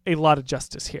a lot of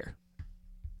justice here.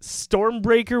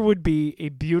 Stormbreaker would be a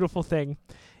beautiful thing.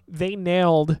 They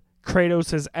nailed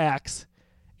Kratos' axe.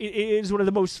 It is one of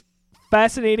the most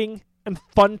fascinating and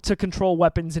fun to control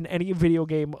weapons in any video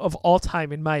game of all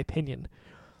time, in my opinion.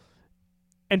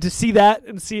 And to see that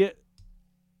and see it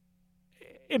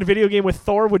in a video game with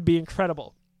Thor would be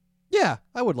incredible. Yeah,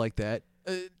 I would like that.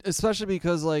 Especially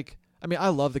because, I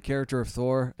love the character of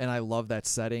Thor, and I love that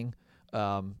setting.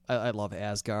 I love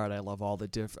Asgard. I love all the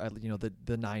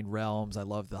the 9 realms. I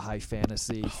love the high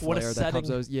fantasy flair that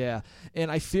comes out. Yeah, and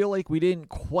I feel like we didn't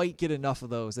quite get enough of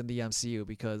those in the MCU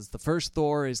because the first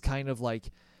Thor is kind of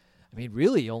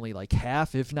really only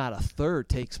half, if not a third,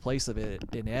 takes place of it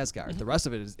in Asgard. The rest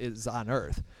of it is on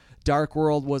Earth. Dark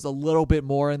World was a little bit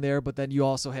more in there, but then you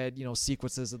also had,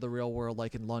 sequences of the real world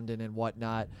like in London and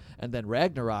whatnot. And then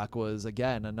Ragnarok was,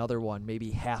 again, another one. Maybe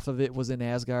half of it was in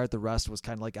Asgard. The rest was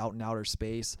kind of out in outer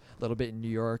space, a little bit in New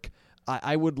York.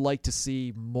 I would like to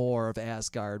see more of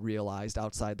Asgard realized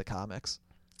outside the comics.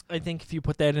 I think if you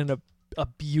put that in a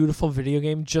beautiful video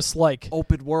game, just like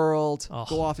open world,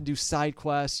 go off and do side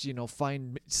quests,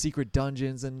 find secret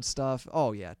dungeons and stuff.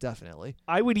 Oh yeah, definitely.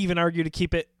 I would even argue to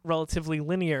keep it relatively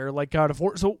linear, like God of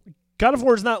War. So God of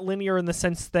War is not linear in the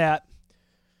sense that,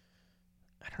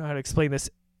 I don't know how to explain this.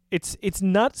 It's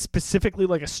not specifically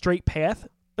like a straight path.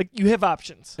 Like, you have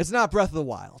options. It's not Breath of the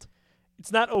Wild.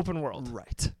 It's not open world.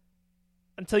 Right.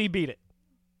 Until you beat it.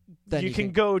 Then you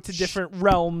can go to different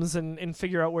realms and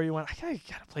figure out where you want. I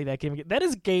gotta play that game again. That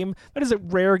is a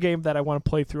rare game that I want to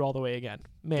play through all the way again.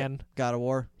 Man. God of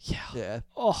War? Yeah.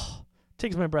 Oh,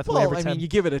 takes my breath away every time. You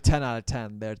give it a 10 out of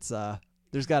 10.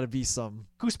 There's got to be some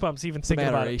goosebumps even thinking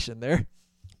about it. There.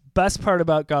 Best part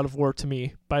about God of War to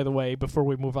me, by the way, before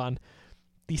we move on,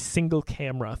 the single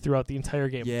camera throughout the entire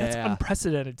game. Yeah. That's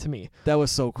unprecedented to me. That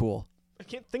was so cool. I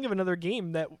can't think of another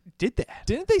game that did that.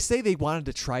 Didn't they say they wanted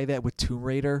to try that with Tomb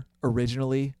Raider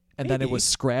originally, and then it was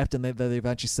scrapped, and then they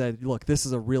eventually said, look, this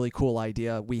is a really cool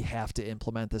idea. We have to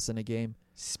implement this in a game.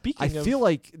 I feel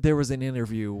like there was an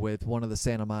interview with one of the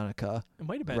Santa Monica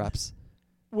reps.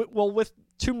 Well, with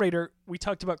Tomb Raider, we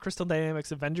talked about Crystal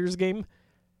Dynamics' Avengers game.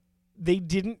 They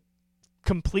didn't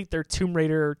complete their Tomb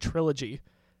Raider trilogy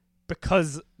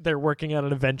because they're working on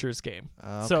an Avengers game.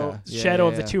 Okay. So Shadow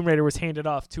of the Tomb Raider was handed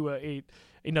off to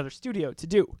another studio to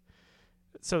do.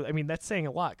 So, that's saying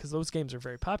a lot because those games are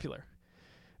very popular.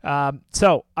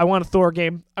 So I want a Thor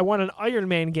game, I want an Iron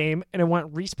Man game, and I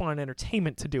want Respawn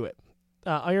Entertainment to do it.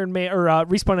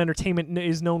 Respawn Entertainment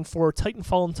is known for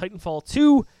Titanfall and Titanfall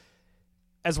 2,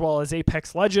 as well as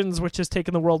Apex Legends, which has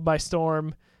taken the world by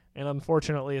storm, and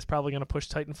unfortunately is probably going to push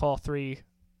Titanfall 3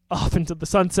 off into the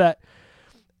sunset.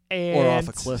 Or off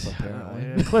a cliff,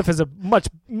 apparently. Cliff is a much,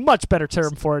 much better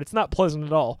term for it. It's not pleasant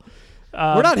at all.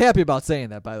 We're not happy about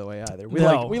saying that, by the way, either. We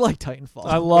like Titanfall.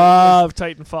 I love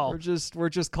Titanfall. We're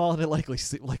just calling it like we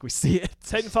see it.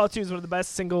 Titanfall 2 is one of the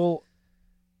best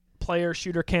single-player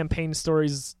shooter campaign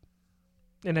stories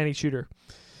in any shooter,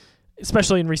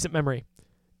 especially in recent memory.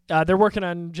 They're working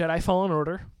on Jedi Fallen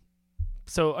Order,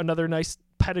 so another nice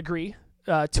pedigree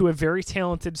to a very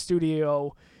talented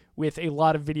studio with a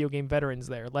lot of video game veterans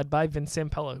there, led by Vince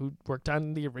Zampella, who worked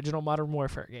on the original Modern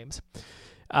Warfare games.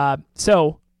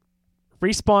 So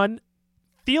Respawn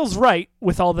feels right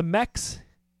with all the mechs,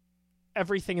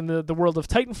 everything in the world of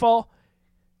Titanfall.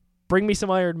 Bring me some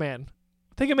Iron Man.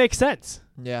 I think it makes sense.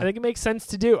 Yeah. I think it makes sense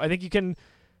to do. I think you can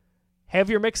have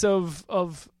your mix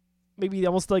of maybe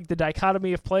almost like the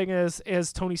dichotomy of playing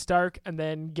as Tony Stark and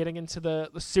then getting into the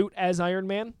suit as Iron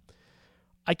Man.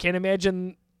 I can't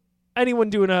imagine anyone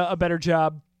doing a better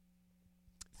job.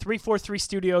 343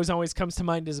 Studios always comes to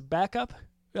mind as a backup,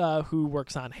 who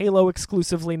works on Halo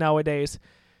exclusively nowadays.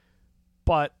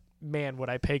 But, man, would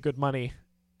I pay good money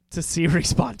to see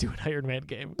Respawn do an Iron Man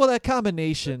game. Well, that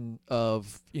combination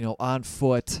of, on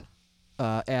foot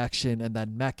action and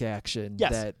then mech action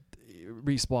that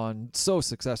Respawn so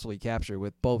successfully captured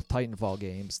with both Titanfall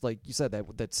games, like you said,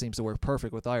 that seems to work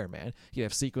perfect with Iron Man. You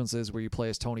have sequences where you play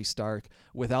as Tony Stark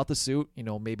without the suit,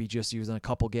 maybe just using a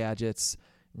couple gadgets,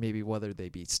 maybe whether they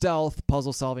be stealth,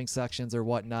 puzzle solving sections or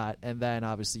whatnot, and then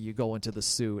obviously you go into the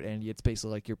suit and it's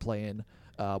basically like you're playing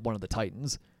one of the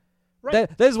Titans. Right.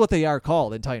 That is what they are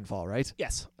called in Titanfall, right?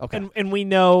 Yes. Okay. And we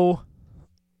know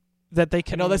that they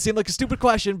can... I know that seemed like a stupid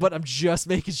question, but I'm just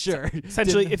making sure.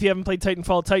 Essentially, if you haven't played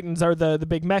Titanfall, Titans are the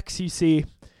big mechs you see,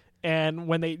 and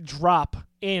when they drop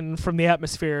in from the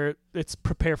atmosphere, it's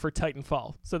prepare for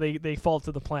Titanfall. So they fall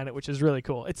to the planet, which is really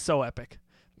cool. It's so epic.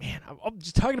 Man, I'm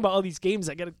just talking about all these games.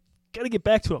 I gotta get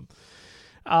back to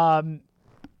them.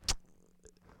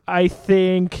 I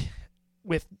think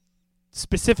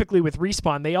specifically with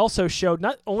Respawn, they also showed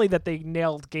not only that they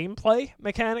nailed gameplay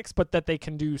mechanics, but that they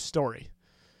can do story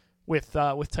with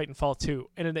Titanfall 2,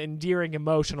 and an endearing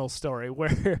emotional story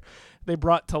where they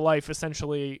brought to life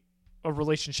essentially a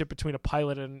relationship between a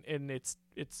pilot and its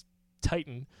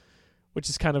Titan, which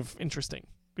is kind of interesting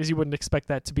because you wouldn't expect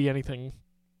that to be anything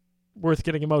worth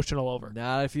getting emotional over.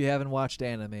 Not if you haven't watched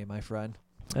anime, my friend.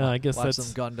 I guess watch that's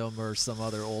some Gundam or some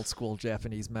other old school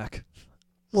Japanese mech.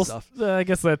 Well, stuff. I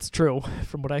guess that's true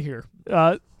from what I hear.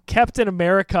 Captain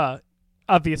America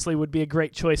obviously would be a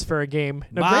great choice for a game.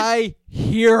 My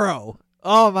hero.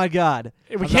 Oh, my God.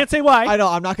 We can't say why. I know.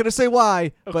 I'm not going to say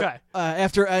why. Okay. But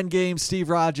after Endgame, Steve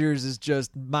Rogers is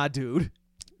just my dude.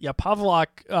 Yeah,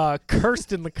 Pavlok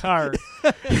cursed in the car.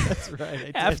 That's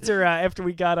right. After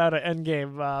we got out of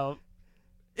Endgame.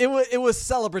 It was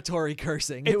celebratory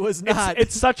cursing. It was not.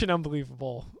 It's such an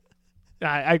unbelievable...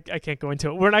 I can't go into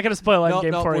it. We're not going to spoil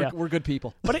Endgame for you. We're good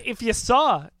people. But if you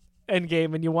saw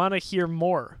Endgame and you want to hear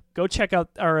more, go check out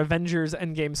our Avengers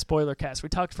Endgame spoiler cast. We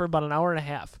talked for about an hour and a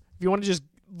half. If you want to just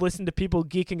listen to people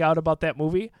geeking out about that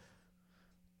movie,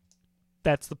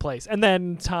 that's the place. And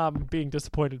then Tom being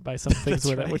disappointed by some things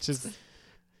with it, which is,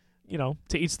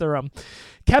 to each their own.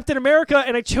 Captain America,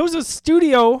 and I chose a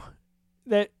studio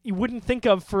that you wouldn't think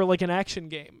of for like an action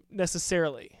game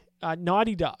necessarily.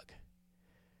 Naughty Dog.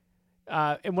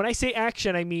 And when I say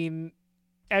action, I mean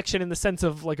action in the sense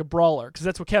of like a brawler, because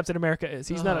that's what Captain America is.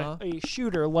 He's not a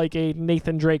shooter like a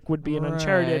Nathan Drake would be in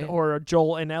Uncharted or a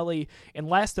Joel and Ellie in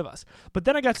Last of Us. But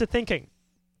then I got to thinking,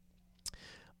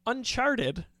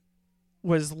 Uncharted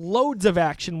was loads of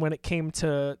action when it came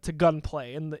to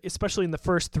gunplay, and especially in the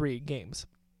first 3 games.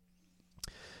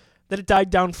 Then it died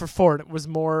down for 4, and it was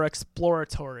more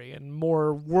exploratory and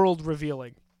more world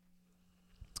revealing.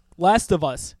 Last of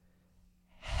Us,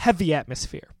 heavy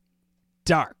atmosphere,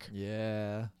 dark.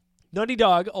 Yeah. Naughty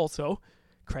Dog also,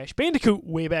 Crash Bandicoot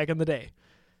way back in the day.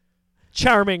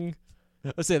 Charming.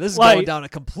 Let's say this is going down a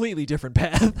completely different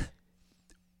path.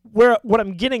 What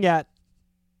I'm getting at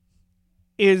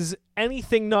is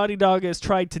anything Naughty Dog has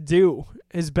tried to do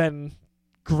has been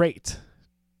great.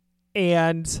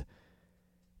 And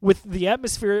with the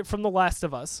atmosphere from The Last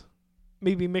of Us,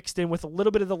 maybe mixed in with a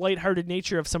little bit of the lighthearted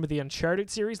nature of some of the Uncharted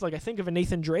series, like I think of a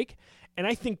Nathan Drake, and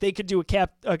I think they could do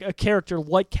a character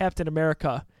like Captain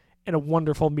America in a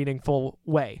wonderful, meaningful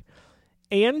way.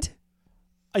 And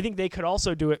I think they could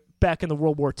also do it back in the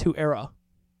World War II era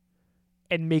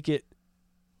and make it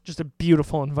just a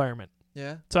beautiful environment.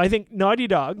 Yeah. So I think Naughty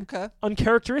Dog,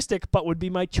 uncharacteristic, but would be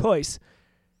my choice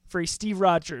for a Steve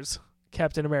Rogers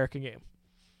Captain America game.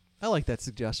 I like that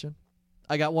suggestion.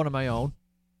 I got one of my own.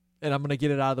 And I'm going to get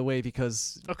it out of the way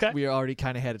because we already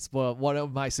kind of had it spoiled. One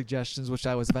of my suggestions, which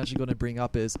I was eventually going to bring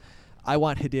up, is I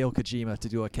want Hideo Kojima to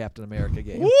do a Captain America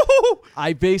game. Woo!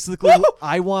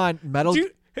 I want Metal...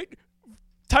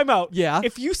 Time out. Yeah?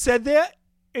 If you said that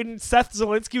and Seth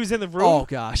Zelensky was in the room... Oh,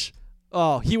 gosh.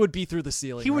 Oh, he would be through the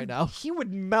ceiling right now. He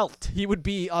would melt. He would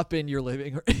be up in your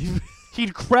living room.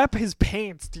 He'd crap his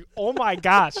pants, dude. Oh, my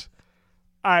gosh.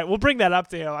 All right, we'll bring that up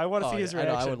to him. I want to see his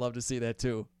reaction. I would love to see that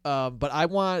too. But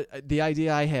the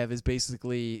idea I have is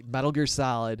basically Metal Gear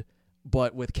Solid,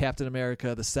 but with Captain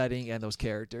America, the setting, and those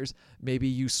characters. Maybe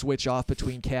you switch off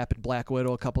between Cap and Black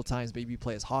Widow a couple times. Maybe you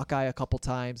play as Hawkeye a couple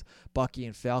times. Bucky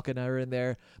and Falcon are in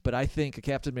there. But I think a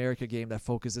Captain America game that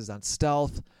focuses on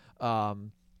stealth,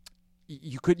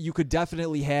 you could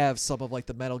definitely have some of like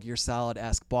the Metal Gear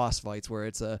Solid-esque boss fights where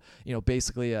it's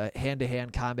basically a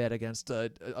hand-to-hand combat against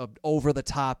a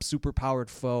over-the-top super-powered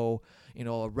foe,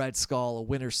 a Red Skull, a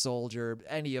Winter Soldier,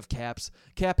 any of Cap's.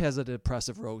 Cap has an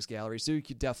impressive rogues gallery, so you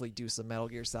could definitely do some Metal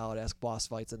Gear Solid-esque boss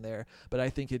fights in there. But I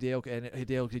think Hideo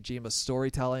Kojima's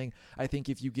storytelling, I think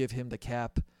if you give him the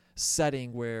Cap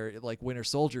setting where, like Winter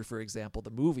Soldier, for example, the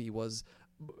movie was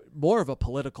more of a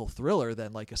political thriller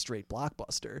than like a straight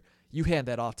blockbuster. You hand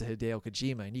that off to Hideo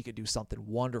Kojima and he could do something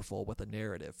wonderful with a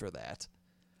narrative for that.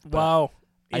 Wow.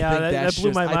 That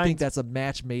blew my mind. I think that's a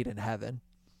match made in heaven.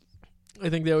 I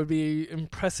think that would be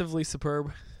impressively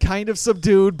superb. Kind of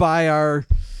subdued by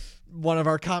one of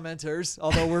our commenters,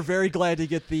 although we're very glad to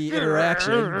get the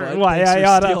interaction. But thanks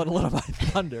for stealing a little of my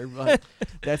thunder, but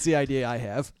that's the idea I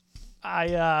have.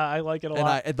 I like it a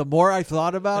lot. And the more I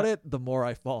thought about it, the more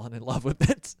I've fallen in love with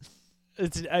it.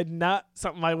 It's not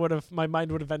something my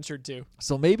mind would have ventured to.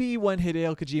 So maybe when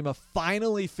Hideo Kojima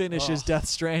finally finishes Death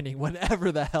Stranding,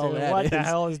 whenever the hell that what is, the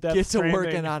hell is Death get Stranding? to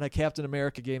working on a Captain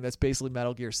America game that's basically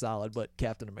Metal Gear Solid, but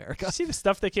Captain America. See the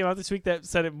stuff that came out this week that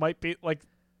said it might be like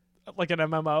an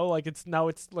MMO. Like it's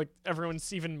like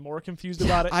everyone's even more confused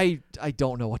about it. I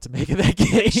don't know what to make of that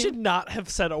game. They should not have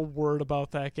said a word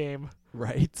about that game.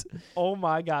 Right. Oh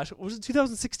my gosh. Was it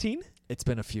 2016? It's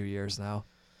been a few years now.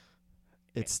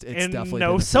 It's and definitely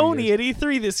no been a few Sony years. at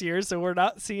E3 this year, so we're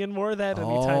not seeing more of that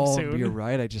anytime soon. You're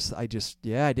right. I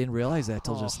didn't realize that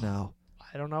till just now.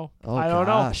 I don't know. Oh, I don't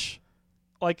gosh.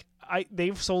 know. Like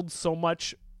they've sold so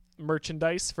much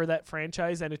merchandise for that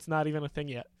franchise, and it's not even a thing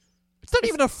yet. It's not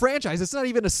even a franchise. It's not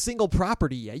even a single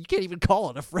property yet. You can't even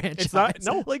call it a franchise. It's not.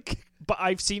 No. But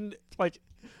I've seen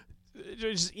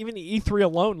just even the E3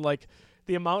 alone, like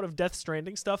the amount of Death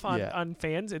Stranding stuff on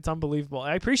fans, it's unbelievable.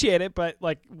 I appreciate it, but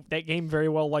like that game very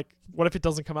well, like what if it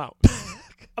doesn't come out?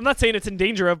 I'm not saying it's in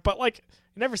danger of, but like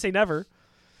never say never.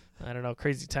 I don't know,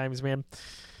 crazy times, man.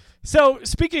 So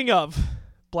speaking of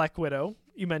Black Widow,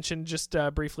 you mentioned just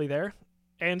briefly there,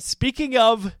 and speaking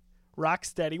of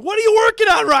Rocksteady, what are you working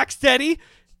on, Rocksteady?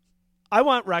 I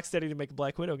want Rocksteady to make a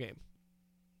Black Widow game.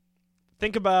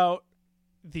 Think about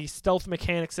the stealth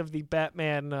mechanics of the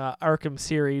Batman Arkham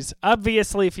series.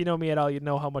 Obviously, if you know me at all, you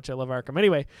know how much I love Arkham.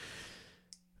 Anyway,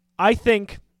 I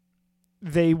think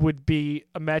they would be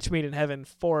a match made in heaven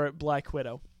for Black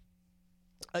Widow.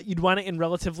 You'd want it in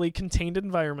relatively contained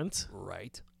environments.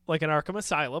 Right. Like an Arkham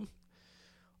Asylum.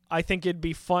 I think it'd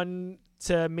be fun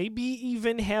to maybe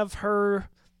even have her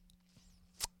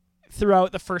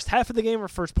throughout the first half of the game or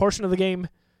first portion of the game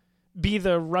be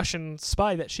the Russian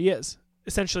spy that she is.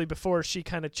 Essentially before she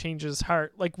kind of changes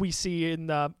heart, like we see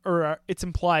in it's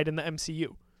implied in the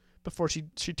MCU, before she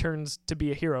turns to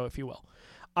be a hero, if you will.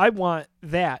 I want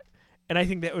that, and I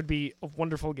think that would be a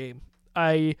wonderful game.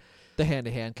 The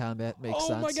hand-to-hand combat makes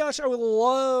sense. Oh my gosh, I would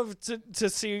love to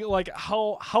see like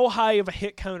how high of a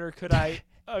hit counter could I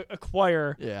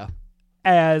acquire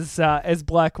as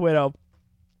Black Widow.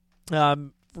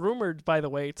 Rumored, by the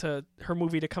way, to her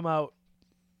movie to come out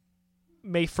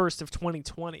May 1st of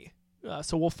 2020.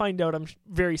 So we'll find out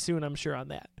very soon, I'm sure, on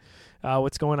that.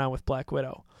 What's going on with Black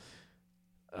Widow.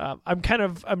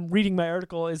 I'm reading my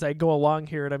article as I go along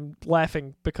here, and I'm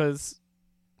laughing because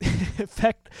in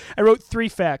fact, I wrote 3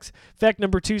 facts. Fact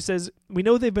number 2 says, we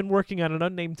know they've been working on an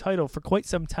unnamed title for quite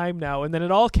some time now. And then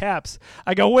in all caps,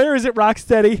 I go, where is it,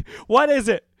 Rocksteady? What is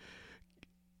it?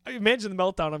 Imagine the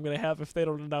meltdown I'm going to have if they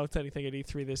don't announce anything at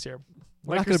E3 this year.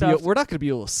 We're not going to be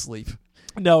able to sleep.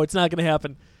 No, it's not going to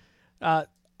happen.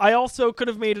 I also could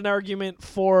have made an argument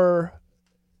for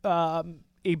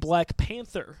a Black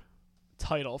Panther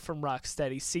title from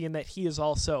Rocksteady, seeing that he is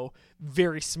also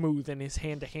very smooth in his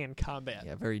hand-to-hand combat.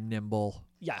 Yeah, very nimble.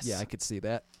 Yes. Yeah, I could see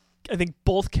that. I think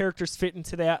both characters fit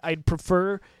into that. I'd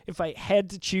prefer, if I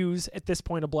had to choose at this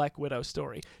point, a Black Widow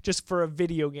story, just for a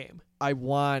video game. I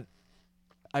want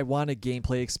a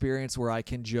gameplay experience where I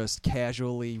can just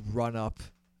casually run up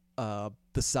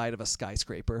the side of a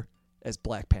skyscraper as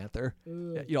Black Panther,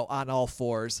 on all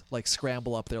fours, like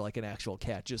scramble up there like an actual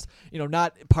cat. Just,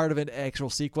 not part of an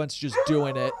actual sequence, just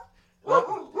doing it.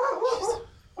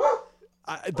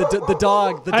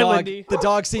 The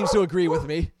dog seems to agree with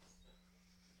me.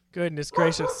 Goodness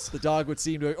gracious. The dog would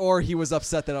seem to, or he was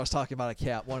upset that I was talking about a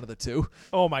cat. One of the two.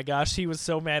 Oh my gosh, he was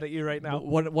so mad at you right now.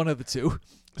 One of the two.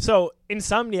 So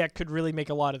Insomniac could really make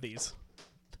a lot of these.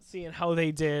 Seeing how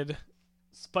they did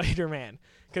Spider-Man.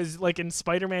 Because, like, in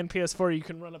Spider-Man PS4, you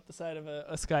can run up the side of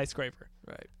a skyscraper.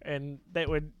 Right. And that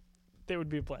would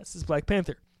be a blast. This is Black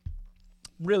Panther.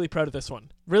 Really proud of this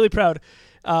one. Really proud.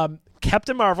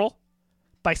 Captain Marvel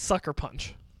by Sucker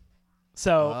Punch.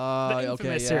 So, the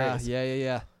infamous series.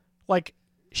 Yeah. Like,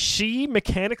 she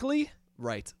mechanically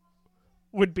Right.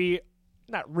 would be,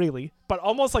 not really, but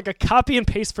almost like a copy and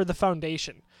paste for the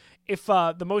Foundation. If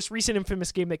the most recent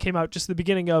Infamous game that came out just the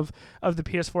beginning of the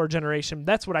PS4 generation,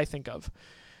 that's what I think of.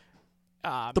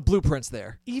 The blueprint's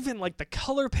there. Even like the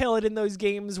color palette in those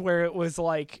games where it was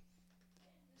like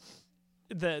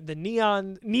the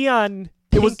neon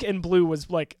pink and blue was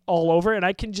like all over, and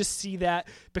I can just see that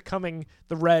becoming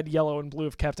the red, yellow, and blue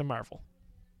of Captain Marvel.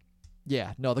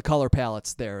 Yeah, no, the color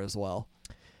palette's there as well.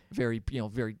 Very,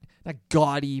 very not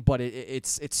gaudy, but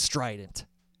it's strident,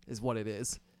 is what it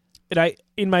is. And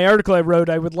in my article I wrote,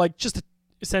 I would like just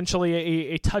essentially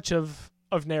a touch of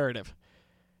narrative.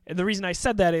 And the reason I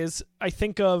said that is I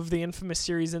think of the Infamous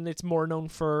series and it's more known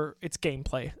for its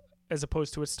gameplay as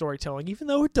opposed to its storytelling, even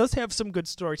though it does have some good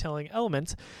storytelling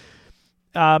elements.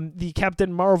 The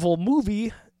Captain Marvel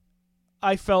movie,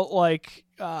 I felt like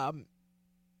I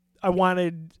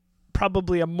wanted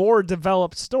probably a more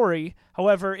developed story.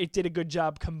 However, it did a good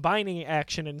job combining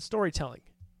action and storytelling.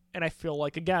 And I feel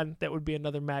like, again, that would be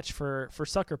another match for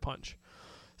Sucker Punch.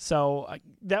 So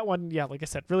that one, yeah, like I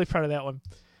said, really proud of that one.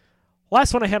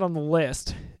 Last one I had on the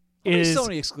list is... How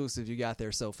many Sony exclusives you got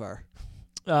there so far?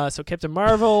 So Captain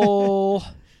Marvel,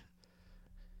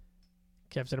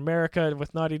 Captain America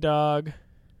with Naughty Dog,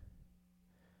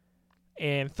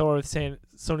 and Thor with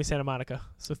Sony Santa Monica.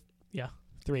 So, yeah,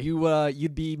 3.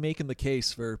 You'd be making the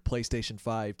case for PlayStation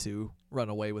 5 to run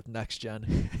away with next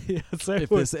gen. Yes,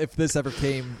 if this ever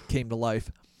came to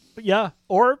life. Yeah,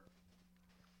 or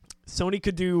Sony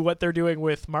could do what they're doing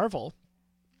with Marvel,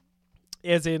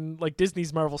 as in like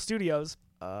Disney's Marvel Studios.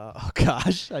 Oh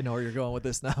gosh, I know where you're going with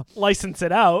this now. License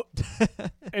it out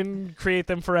and create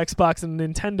them for Xbox and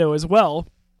Nintendo as well,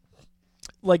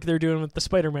 like they're doing with the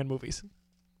Spider-Man movies.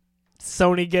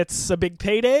 Sony gets a big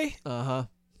payday. Uh-huh.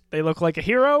 They look like a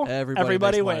hero.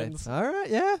 Everybody wins. All right,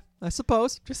 yeah, I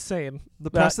suppose. Just saying.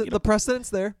 The precedent's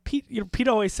there. Pete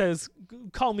always says,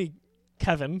 "Call me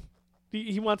Kevin."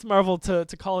 He wants Marvel to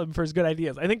call him for his good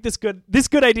ideas. I think this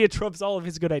good idea trumps all of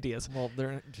his good ideas. Well,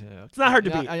 it's not hard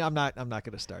to beat. I'm not going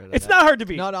to start it. It's not hard to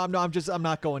beat. No, I'm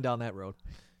not going down that road.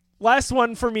 Last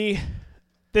one for me.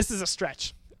 This is a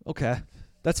stretch. Okay,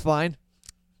 that's fine.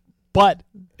 But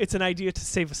it's an idea to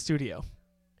save a studio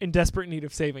in desperate need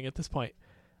of saving at this point.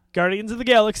 Guardians of the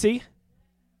Galaxy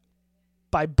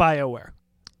by BioWare.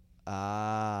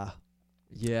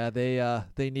 Yeah,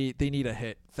 they need a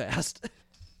hit fast.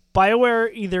 BioWare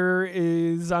either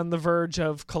is on the verge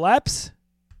of collapse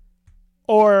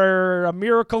or a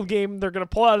miracle game they're going to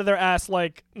pull out of their ass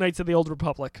like Knights of the Old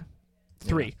Republic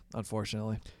 3. Yeah,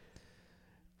 unfortunately.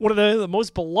 One of the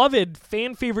most beloved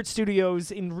fan favorite studios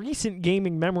in recent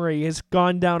gaming memory has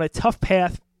gone down a tough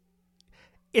path.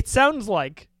 It sounds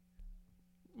like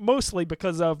mostly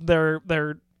because of their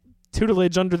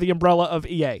tutelage under the umbrella of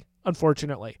EA,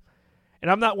 unfortunately. And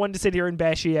I'm not one to sit here and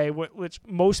bash EA, which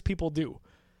most people do.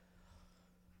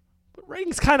 But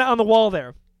writing's kind of on the wall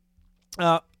there.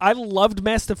 I loved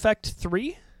Mass Effect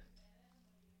 3.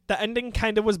 The ending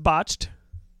kind of was botched,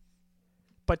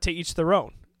 but to each their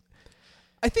own.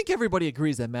 I think everybody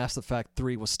agrees that Mass Effect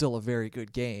 3 was still a very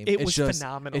good game. It was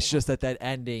phenomenal. It's just that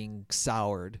ending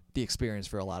soured the experience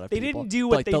for a lot of people. They didn't do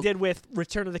what they did with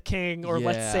Return of the King or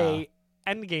let's say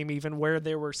Endgame even, where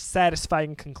there were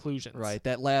satisfying conclusions. Right.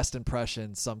 That last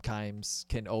impression sometimes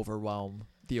can overwhelm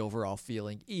the overall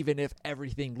feeling, even if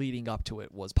everything leading up to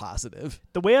it was positive.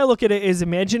 The way I look at it is,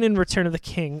 imagine in Return of the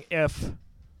King if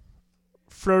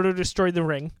Frodo destroyed the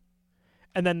ring,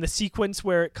 and then the sequence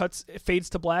where it fades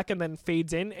to black and then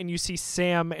fades in, and you see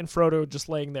Sam and Frodo just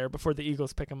laying there before the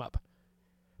Eagles pick him up.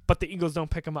 But the Eagles don't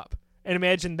pick him up. And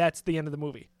imagine that's the end of the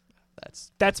movie.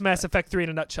 That's Mass Effect 3 in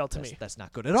a nutshell to me. That's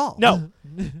not good at all. No.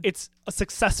 It's a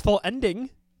successful ending.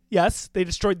 Yes, they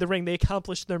destroyed the ring. They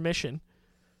accomplished their mission.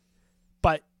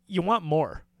 But you want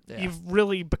more. Yeah.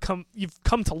 You've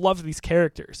come to love these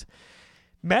characters.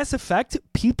 Mass Effect,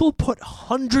 people put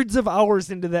hundreds of hours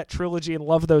into that trilogy and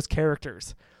love those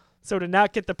characters. So to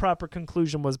not get the proper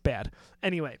conclusion was bad.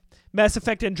 Anyway, Mass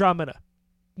Effect Andromeda,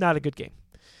 not a good game.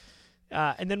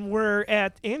 And then we're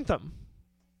at Anthem,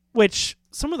 which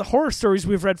some of the horror stories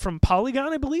we've read from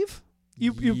Polygon, I believe.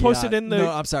 You posted in the... No,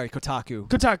 I'm sorry, Kotaku.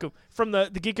 Kotaku. From the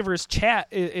Geekiverse chat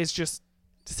is just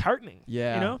disheartening.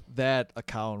 Yeah, you know? That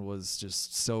account was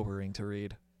just sobering to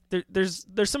read. There's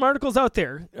some articles out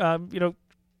there,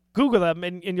 Google them,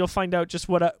 and you'll find out just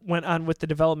what went on with the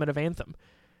development of Anthem.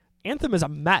 Anthem is a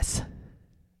mess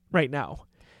right now.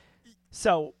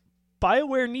 So,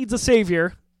 BioWare needs a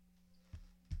savior.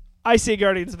 I say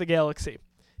Guardians of the Galaxy.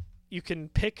 You can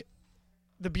pick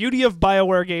the beauty of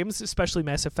BioWare games, especially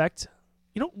Mass Effect.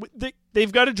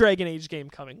 They've got a Dragon Age game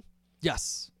coming.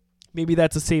 Yes. Maybe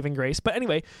that's a saving grace. But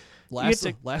anyway, Last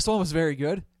one was very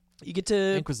good. you get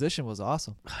to... Inquisition was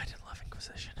awesome. Oh, I didn't love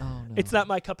Inquisition. Oh no. It's not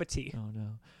my cup of tea. Oh no.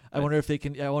 I wonder if they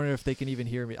can even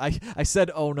hear me. I said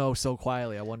oh no so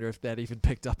quietly. I wonder if that even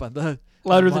picked up on the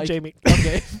Louder than mic. Jamie.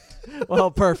 Okay.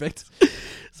 Well, perfect.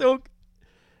 So,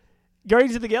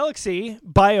 Guardians of the Galaxy,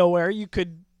 BioWare, you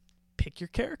could pick your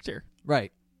character.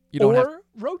 Right. You don't have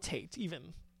rotate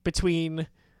even between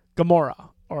Gamora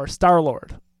or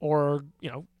Star-Lord or,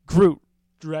 Groot.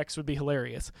 Drex would be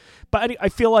hilarious. But I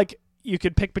feel like you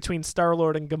could pick between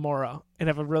Star-Lord and Gamora and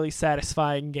have a really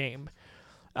satisfying game.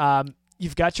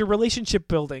 You've got your relationship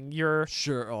building, your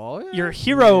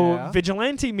hero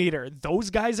vigilante meter. Those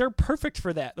guys are perfect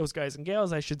for that. Those guys and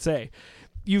gals, I should say.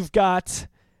 You've got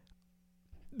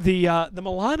the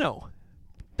Milano.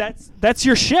 That's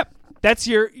your ship. That's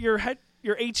your head,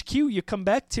 your HQ. You come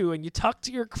back to and you talk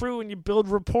to your crew and you build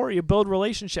rapport. You build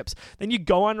relationships. Then you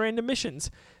go on random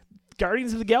missions.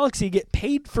 Guardians of the Galaxy get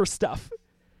paid for stuff.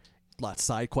 Lots of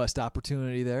side quest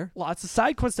opportunity there. Lots of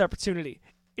side quest opportunity.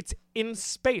 It's in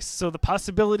space, so the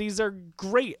possibilities are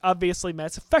great. Obviously,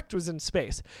 Mass Effect was in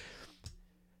space.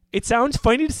 It sounds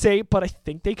funny to say, but I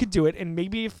think they could do it, and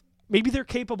maybe they're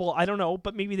capable, I don't know,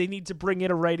 but maybe they need to bring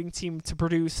in a writing team to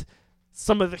produce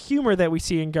some of the humor that we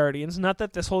see in Guardians. Not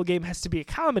that this whole game has to be a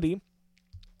comedy,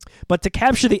 but to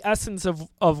capture the essence of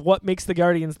what makes the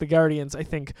Guardians, I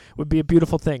think, would be a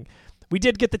beautiful thing. We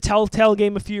did get the Telltale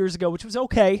game a few years ago, which was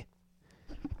okay.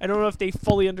 I don't know if they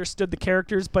fully understood the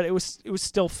characters, but it was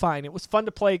still fine. It was fun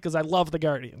to play because I love the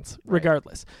Guardians,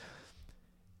 regardless.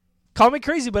 Call me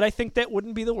crazy, but I think that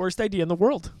wouldn't be the worst idea in the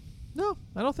world. No,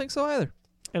 I don't think so either.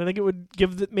 And I think it would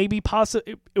give it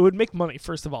would make money,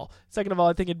 first of all. Second of all,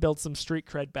 I think it'd build some street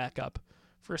cred back up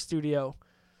for a studio.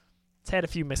 It's had a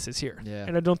few misses here. Yeah.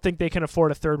 And I don't think they can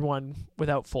afford a third one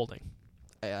without folding.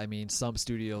 I mean, some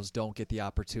studios don't get the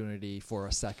opportunity for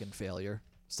a second failure.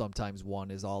 Sometimes one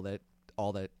is all that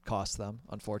costs them,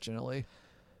 unfortunately.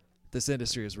 This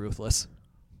industry is ruthless.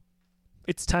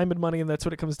 It's time and money, and that's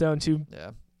what it comes down to.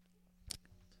 Yeah.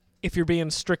 If you're being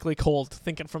strictly cold,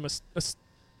 thinking from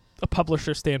a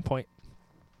publisher standpoint.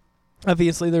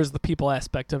 Obviously, there's the people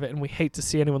aspect of it, and we hate to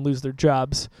see anyone lose their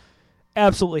jobs.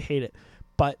 Absolutely hate it.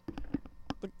 But,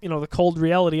 the cold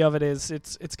reality of it is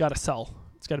it's got to sell.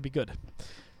 It's got to be good.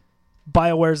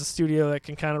 BioWare is a studio that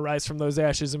can kind of rise from those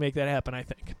ashes and make that happen, I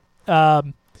think.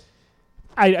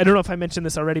 I don't know if I mentioned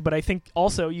this already, but I think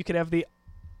also you could have the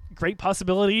great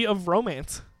possibility of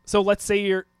romance. So let's say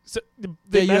you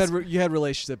had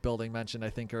relationship building mentioned, I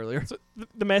think, earlier. So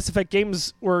the Mass Effect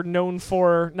games were known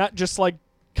for not just like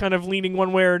kind of leaning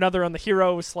one way or another on the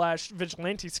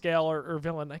hero/vigilante scale or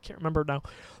villain. I can't remember now,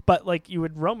 but like you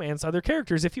would romance other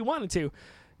characters if you wanted to.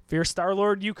 If you're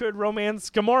Star-Lord, you could romance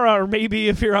Gamora, or maybe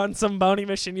if you're on some bounty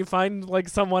mission, you find like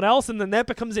someone else, and then that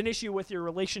becomes an issue with your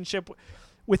relationship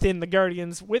within the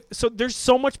Guardians. So there's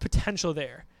so much potential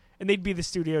there, and they'd be the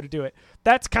studio to do it.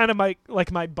 That's kind of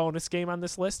my bonus game on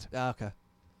this list. Okay.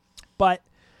 But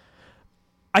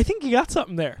I think you got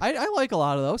something there. I like a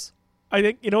lot of those. I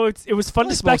think, it was fun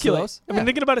to speculate. Yeah. I've been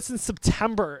thinking about it since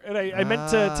September, and I meant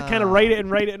to kind of write it,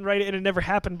 and it never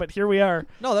happened, but here we are.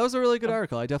 No, that was a really good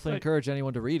article. I definitely encourage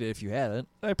anyone to read it if you hadn't.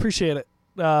 I appreciate it.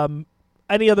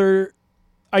 Any other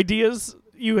ideas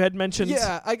you had mentioned?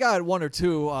 Yeah, I got one or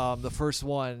two. The first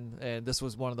one, and this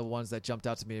was one of the ones that jumped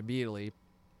out to me immediately,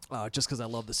 just because I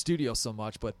love the studio so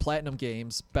much, but Platinum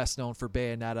Games, best known for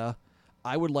Bayonetta,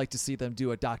 I would like to see them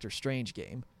do a Doctor Strange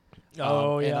game.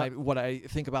 Yeah. And what I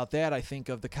think about that, I think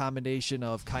of the combination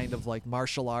of kind of like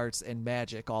martial arts and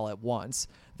magic all at once.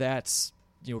 That's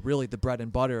really the bread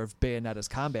and butter of Bayonetta's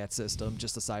combat system,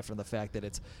 just aside from the fact that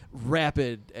it's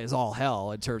rapid as all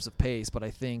hell in terms of pace. But I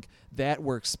think that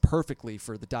works perfectly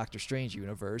for the Doctor Strange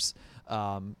universe.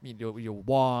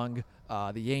 Wong,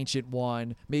 the Ancient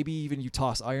One, maybe even you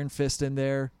toss Iron Fist in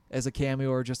there as a cameo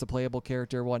or just a playable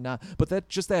character or whatnot. But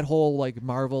that whole like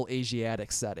Marvel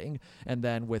Asiatic setting, and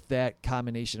then with that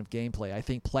combination of gameplay, I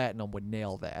think Platinum would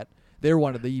nail that. They're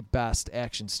one of the best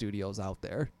action studios out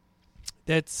there.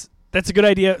 That's a good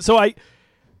idea. So I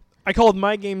called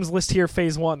my games list here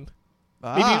Phase 1.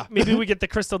 Maybe we get the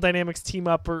Crystal Dynamics team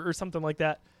up or something like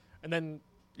that, and then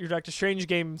your Doctor Strange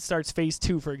game starts Phase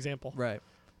 2, for example. Right.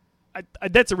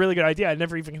 That's a really good idea. I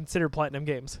never even considered Platinum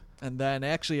Games. And then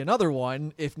actually another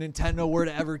one, if Nintendo were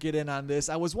to ever get in on this,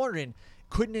 I was wondering,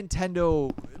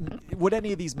 would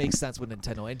any of these make sense with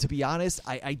Nintendo? And to be honest,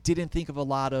 I didn't think of a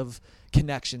lot of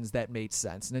connections that made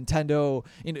sense. Nintendo,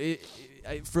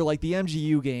 for like the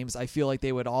MGU games, I feel like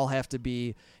they would all have to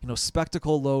be,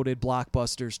 spectacle loaded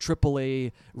blockbusters,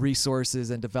 AAA resources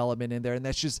and development in there, and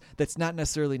that's not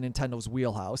necessarily Nintendo's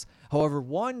wheelhouse. However,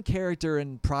 one character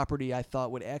and property I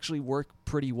thought would actually work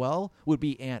pretty well would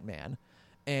be Ant-Man.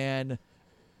 And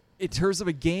in terms of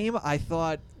a game, I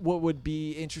thought what would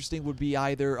be interesting would be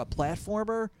either a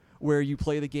platformer where you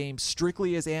play the game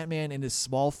strictly as Ant-Man in his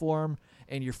small form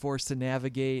and you're forced to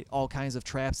navigate all kinds of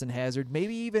traps and hazards,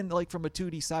 maybe even like from a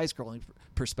 2D side-scrolling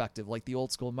perspective, like the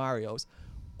old school Marios,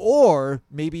 or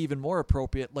maybe even more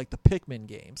appropriate, like the Pikmin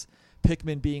games.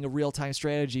 Pikmin being a real-time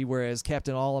strategy, whereas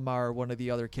Captain Olimar, one of the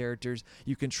other characters,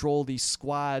 you control these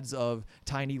squads of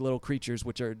tiny little creatures,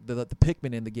 which are the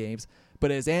Pikmin in the games. But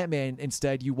as Ant-Man,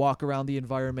 instead, you walk around the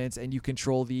environments and you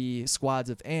control the squads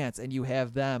of ants, and you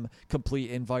have them complete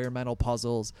environmental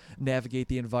puzzles, navigate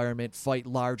the environment, fight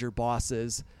larger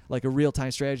bosses, like a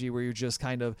real-time strategy where you're just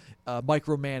kind of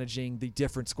micromanaging the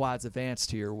different squads of ants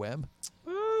to your whim.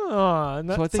 Oh, and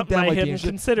that's so I think that might be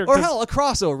considered. Or hell, a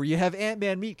crossover. You have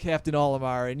Ant-Man meet Captain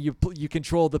Olimar, and you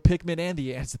control the Pikmin and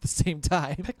the ants at the same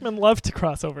time. Pikmin love to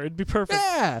cross over. It'd be perfect.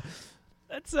 Yeah.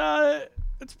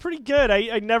 That's pretty good.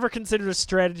 I never considered a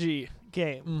strategy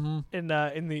game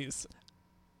in these.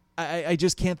 I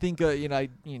just can't think of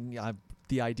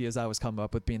the ideas I was coming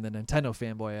up with, being the Nintendo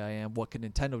fanboy I am. What can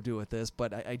Nintendo do with this?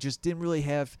 But I just didn't really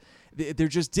have. There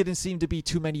just didn't seem to be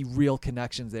too many real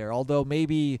connections there. Although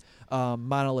maybe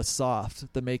Monolith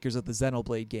Soft, the makers of the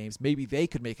Xenoblade games, maybe they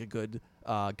could make a good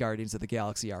Guardians of the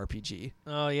Galaxy RPG.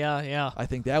 Oh yeah. I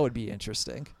think that would be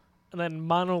interesting. And then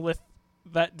Monolith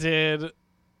that did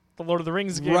the Lord of the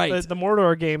Rings game, right. the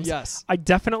Mordor games. Yes. I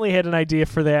definitely had an idea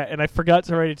for that, and I forgot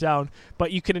to write it down.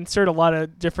 But you can insert a lot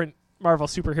of different Marvel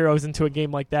superheroes into a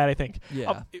game like that, I think.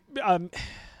 Yeah. I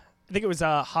think it was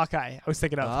Hawkeye I was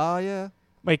thinking of. Oh, yeah.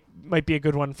 Might be a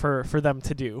good one for them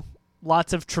to do.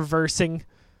 Lots of traversing,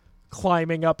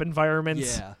 climbing up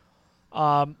environments.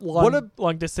 Yeah.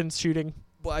 Long distance shooting.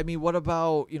 Well, I mean, what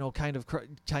about, kind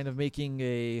of making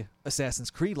a Assassin's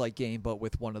Creed like game, but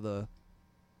with one of the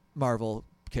Marvel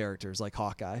characters like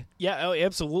Hawkeye? Yeah,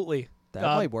 absolutely. That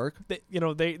might work.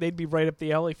 They'd be right up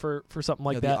the alley for something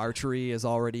like that. The archery is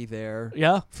already there.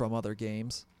 Yeah. From other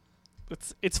games.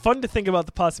 It's fun to think about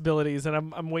the possibilities, and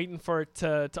I'm waiting for it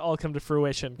to all come to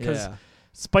fruition, because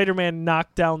Spider-Man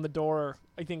knocked down the door,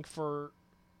 I think, for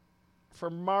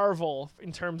Marvel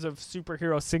in terms of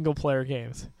superhero single player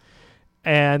games.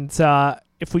 And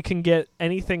if we can get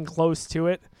anything close to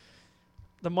it,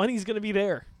 the money's going to be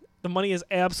there. The money is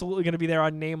absolutely going to be there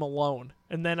on name alone.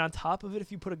 And then on top of it,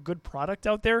 if you put a good product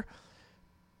out there,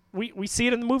 we see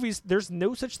it in the movies. There's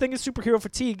no such thing as superhero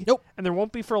fatigue. Nope. And there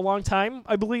won't be for a long time,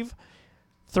 I believe.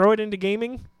 Throw it into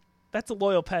gaming. That's a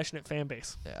loyal, passionate fan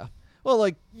base. Yeah. Well,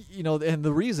 and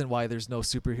the reason why there's no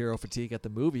superhero fatigue at the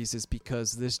movies is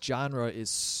because this genre is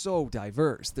so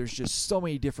diverse. There's just so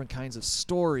many different kinds of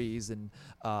stories and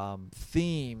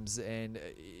themes and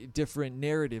different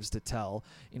narratives to tell.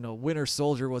 Winter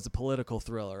Soldier was a political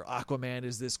thriller. Aquaman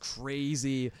is this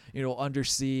crazy,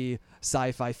 undersea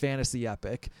sci-fi fantasy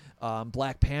epic.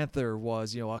 Black Panther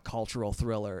was, a cultural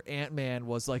thriller. Ant-Man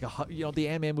was like the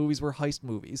Ant-Man movies were heist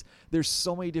movies. There's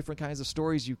so many different kinds of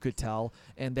stories you could tell,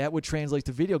 and that would translate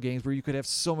to video games where you could have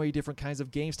so many different kinds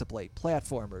of games to play.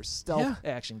 Platformers, stealth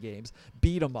action games,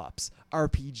 beat-em-ups,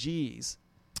 RPGs.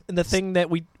 And the thing that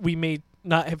we may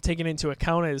not have taken into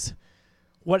account is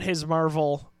what has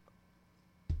Marvel,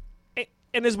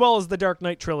 and as well as the Dark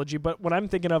Knight trilogy, but what I'm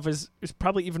thinking of is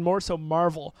probably even more so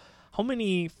Marvel. How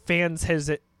many fans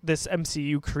has this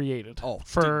MCU created?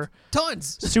 For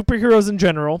tons. Superheroes in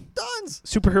general. Tons.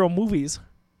 Superhero movies.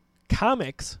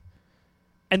 Comics.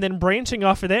 And then branching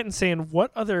off of that and saying, what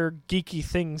other geeky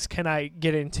things can I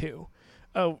get into?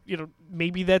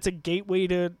 Maybe that's a gateway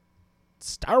to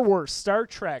Star Wars, Star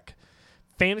Trek,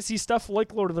 fantasy stuff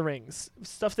like Lord of the Rings,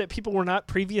 stuff that people were not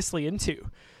previously into.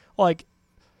 Like,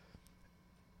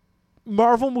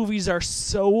 Marvel movies are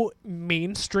so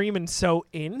mainstream and so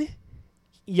in,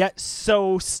 yet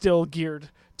so still geared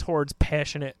towards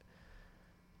passionate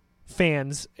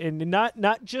fans, and not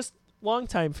just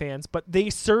longtime fans, but they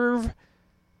serve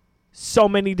so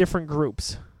many different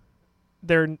groups.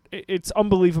 It's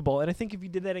unbelievable. And I think if you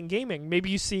did that in gaming, maybe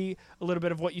you see a little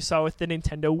bit of what you saw with the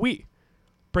Nintendo Wii,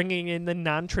 bringing in the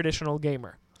non-traditional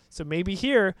gamer. So maybe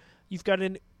here you've got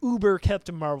an uber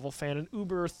Captain Marvel fan, an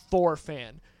uber Thor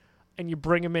fan, and you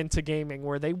bring them into gaming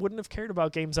where they wouldn't have cared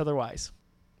about games otherwise.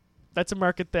 That's a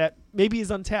market that maybe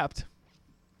is untapped.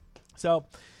 So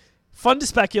fun to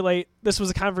speculate. This was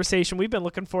a conversation we've been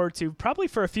looking forward to probably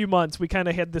for a few months. We kind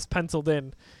of had this penciled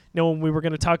in, knowing we were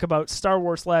going to talk about Star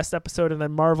Wars last episode and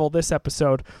then Marvel this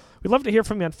episode. We'd love to hear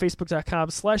from you on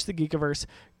Facebook.com/TheGeekiverse.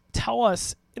 Tell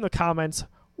us in the comments,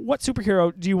 what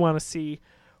superhero do you want to see?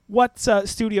 What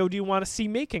studio do you want to see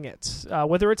making it?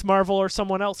 Whether it's Marvel or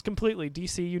someone else completely,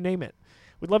 DC, you name it.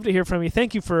 We'd love to hear from you.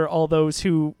 Thank you for all those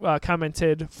who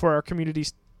commented for our community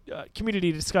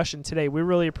discussion today. We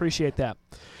really appreciate that.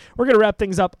 We're going to wrap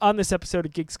things up on this episode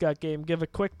of Geeks Got Game. Give a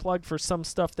quick plug for some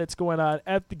stuff that's going on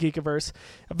at the Geekiverse.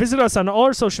 Visit us on all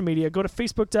our social media. Go to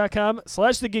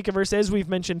Facebook.com/TheGeekiverse, as we've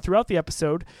mentioned throughout the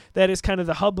episode. That is kind of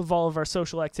the hub of all of our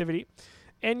social activity.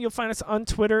 And you'll find us on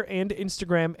Twitter and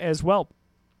Instagram as well.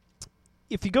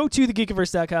 If you go to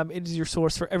thegeekiverse.com, it is your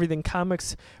source for everything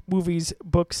comics, movies,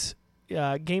 books,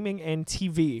 gaming, and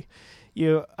TV.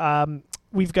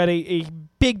 We've got a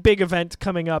big event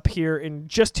coming up here in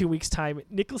just 2 weeks' time.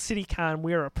 Nickel City Con,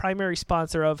 we are a primary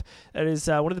sponsor of. That is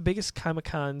one of the biggest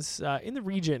Comic-Cons in the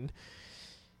region.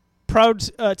 Proud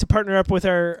to partner up with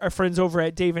our friends over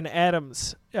at Dave and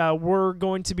Adams. We're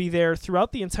going to be there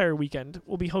throughout the entire weekend.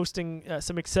 We'll be hosting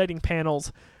some exciting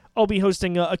panels. I'll be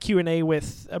hosting a Q&A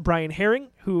with Brian Herring,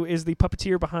 who is the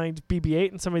puppeteer behind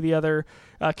BB-8 and some of the other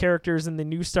characters in the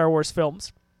new Star Wars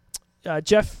films.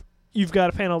 Jeff, you've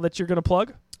got a panel that you're going to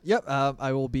plug? Yep.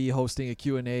 I will be hosting a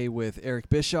Q&A with Eric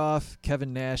Bischoff,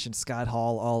 Kevin Nash, and Scott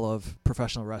Hall, all of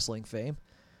professional wrestling fame.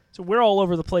 So we're all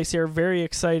over the place here. Very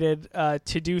excited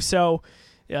to do so.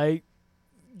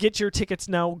 Get your tickets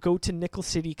now. Go to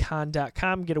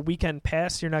nickelcitycon.com. Get a weekend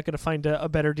pass. You're not going to find a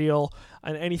better deal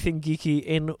on anything geeky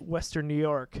in Western New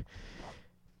York.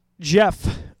 Jeff,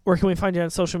 where can we find you on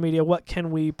social media? What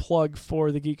can we plug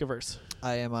for the Geekiverse?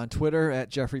 I am on Twitter at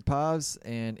Jeffrey Pavs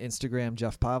and Instagram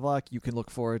Jeff Pavlak. You can look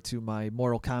forward to my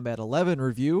Mortal Kombat 11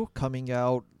 review coming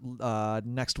out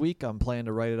next week. I'm planning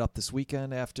to write it up this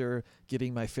weekend after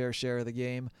getting my fair share of the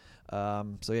game.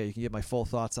 You can get my full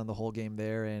thoughts on the whole game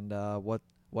there and what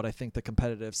I think the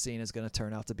competitive scene is going to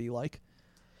turn out to be like.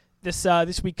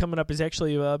 This week coming up is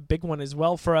actually a big one as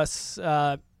well for us.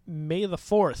 May the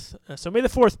 4th. So may the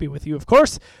 4th be with you, of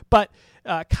course. But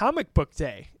Comic Book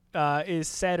Day is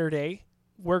Saturday.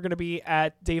 We're going to be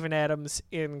at Dave and Adams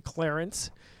in Clarence.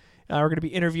 We're going to be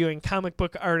interviewing comic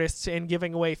book artists and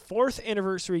giving away 4th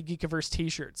anniversary Geekiverse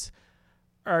t-shirts.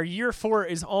 Our year 4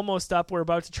 is almost up. We're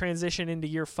about to transition into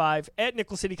year 5. At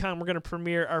Nickel City Con, we're going to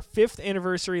premiere our 5th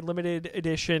anniversary limited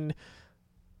edition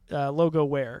logo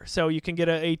wear. So you can get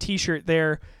a t-shirt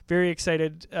there. Very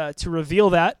excited to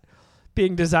reveal that.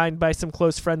 Being designed by some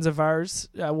close friends of ours.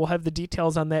 We'll have the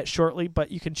details on that shortly, but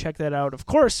you can check that out, of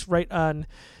course, right on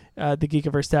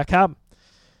thegeekiverse.com.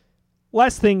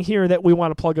 Last thing here that we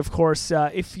want to plug, of course,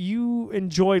 if you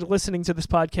enjoyed listening to this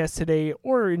podcast today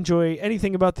or enjoy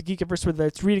anything about the Geekiverse, whether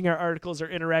it's reading our articles or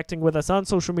interacting with us on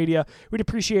social media, we'd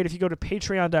appreciate if you go to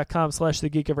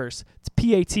patreon.com/thegeekiverse. It's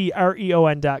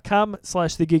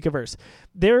patreon.com/thegeekiverse.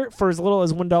 There, for as little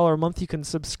as $1 a month, you can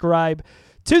subscribe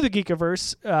to the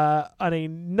Geekiverse on a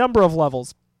number of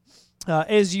levels.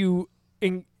 As your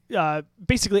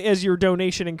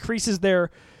donation increases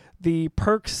there, the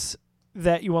perks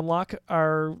that you unlock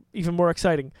are even more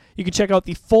exciting. You can check out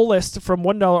the full list from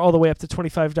 $1 all the way up to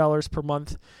 $25 per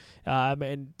month.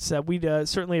 We'd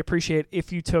certainly appreciate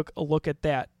if you took a look at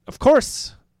that. Of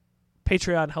course,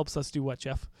 Patreon helps us do what,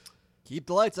 Jeff? Keep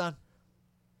the lights on.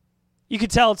 You can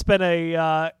tell it's been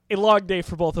a long day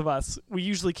for both of us. We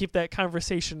usually keep that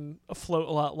conversation afloat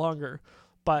a lot longer.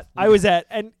 But I was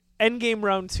at Endgame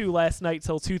round 2 last night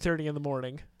till 2:30 in the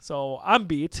morning. So I'm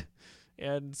beat.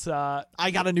 And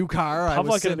I got a new car. I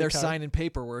was sitting there signing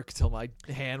paperwork till my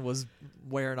hand was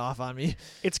wearing off on me.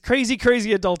 It's crazy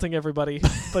adulting, everybody.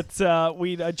 But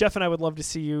Jeff and I would love to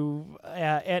see you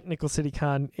at Nickel City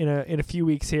Con in a few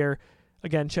weeks here.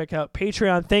 Again, check out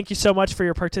Patreon. Thank you so much for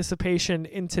your participation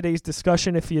in today's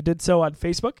discussion if you did so on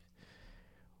Facebook.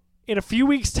 In a few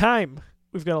weeks' time,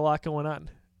 we've got a lot going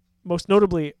on. Most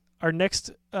notably, our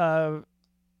next set of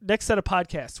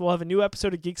podcasts. We'll have a new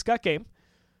episode of Geeks Got Game.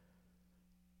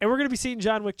 And we're going to be seeing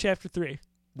John Wick Chapter 3.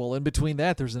 Well, in between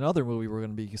that, there's another movie we're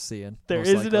going to be seeing. There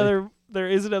is another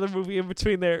movie in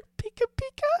between there. Pika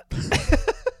Pika.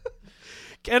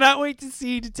 Cannot wait to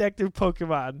see Detective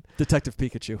Pokemon. Detective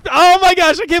Pikachu. Oh my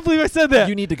gosh, I can't believe I said that.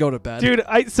 You need to go to bed. Dude,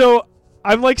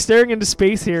 I'm like staring into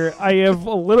space here. I have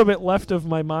a little bit left of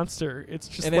my monster. It's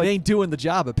just it ain't doing the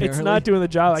job, apparently. It's not doing the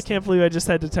job. I can't believe I just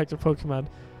had Detective Pokemon.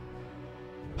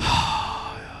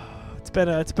 It's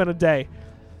been a day.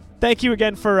 Thank you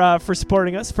again for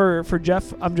supporting us. For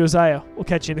Jeff, I'm Josiah. We'll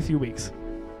catch you in a few weeks.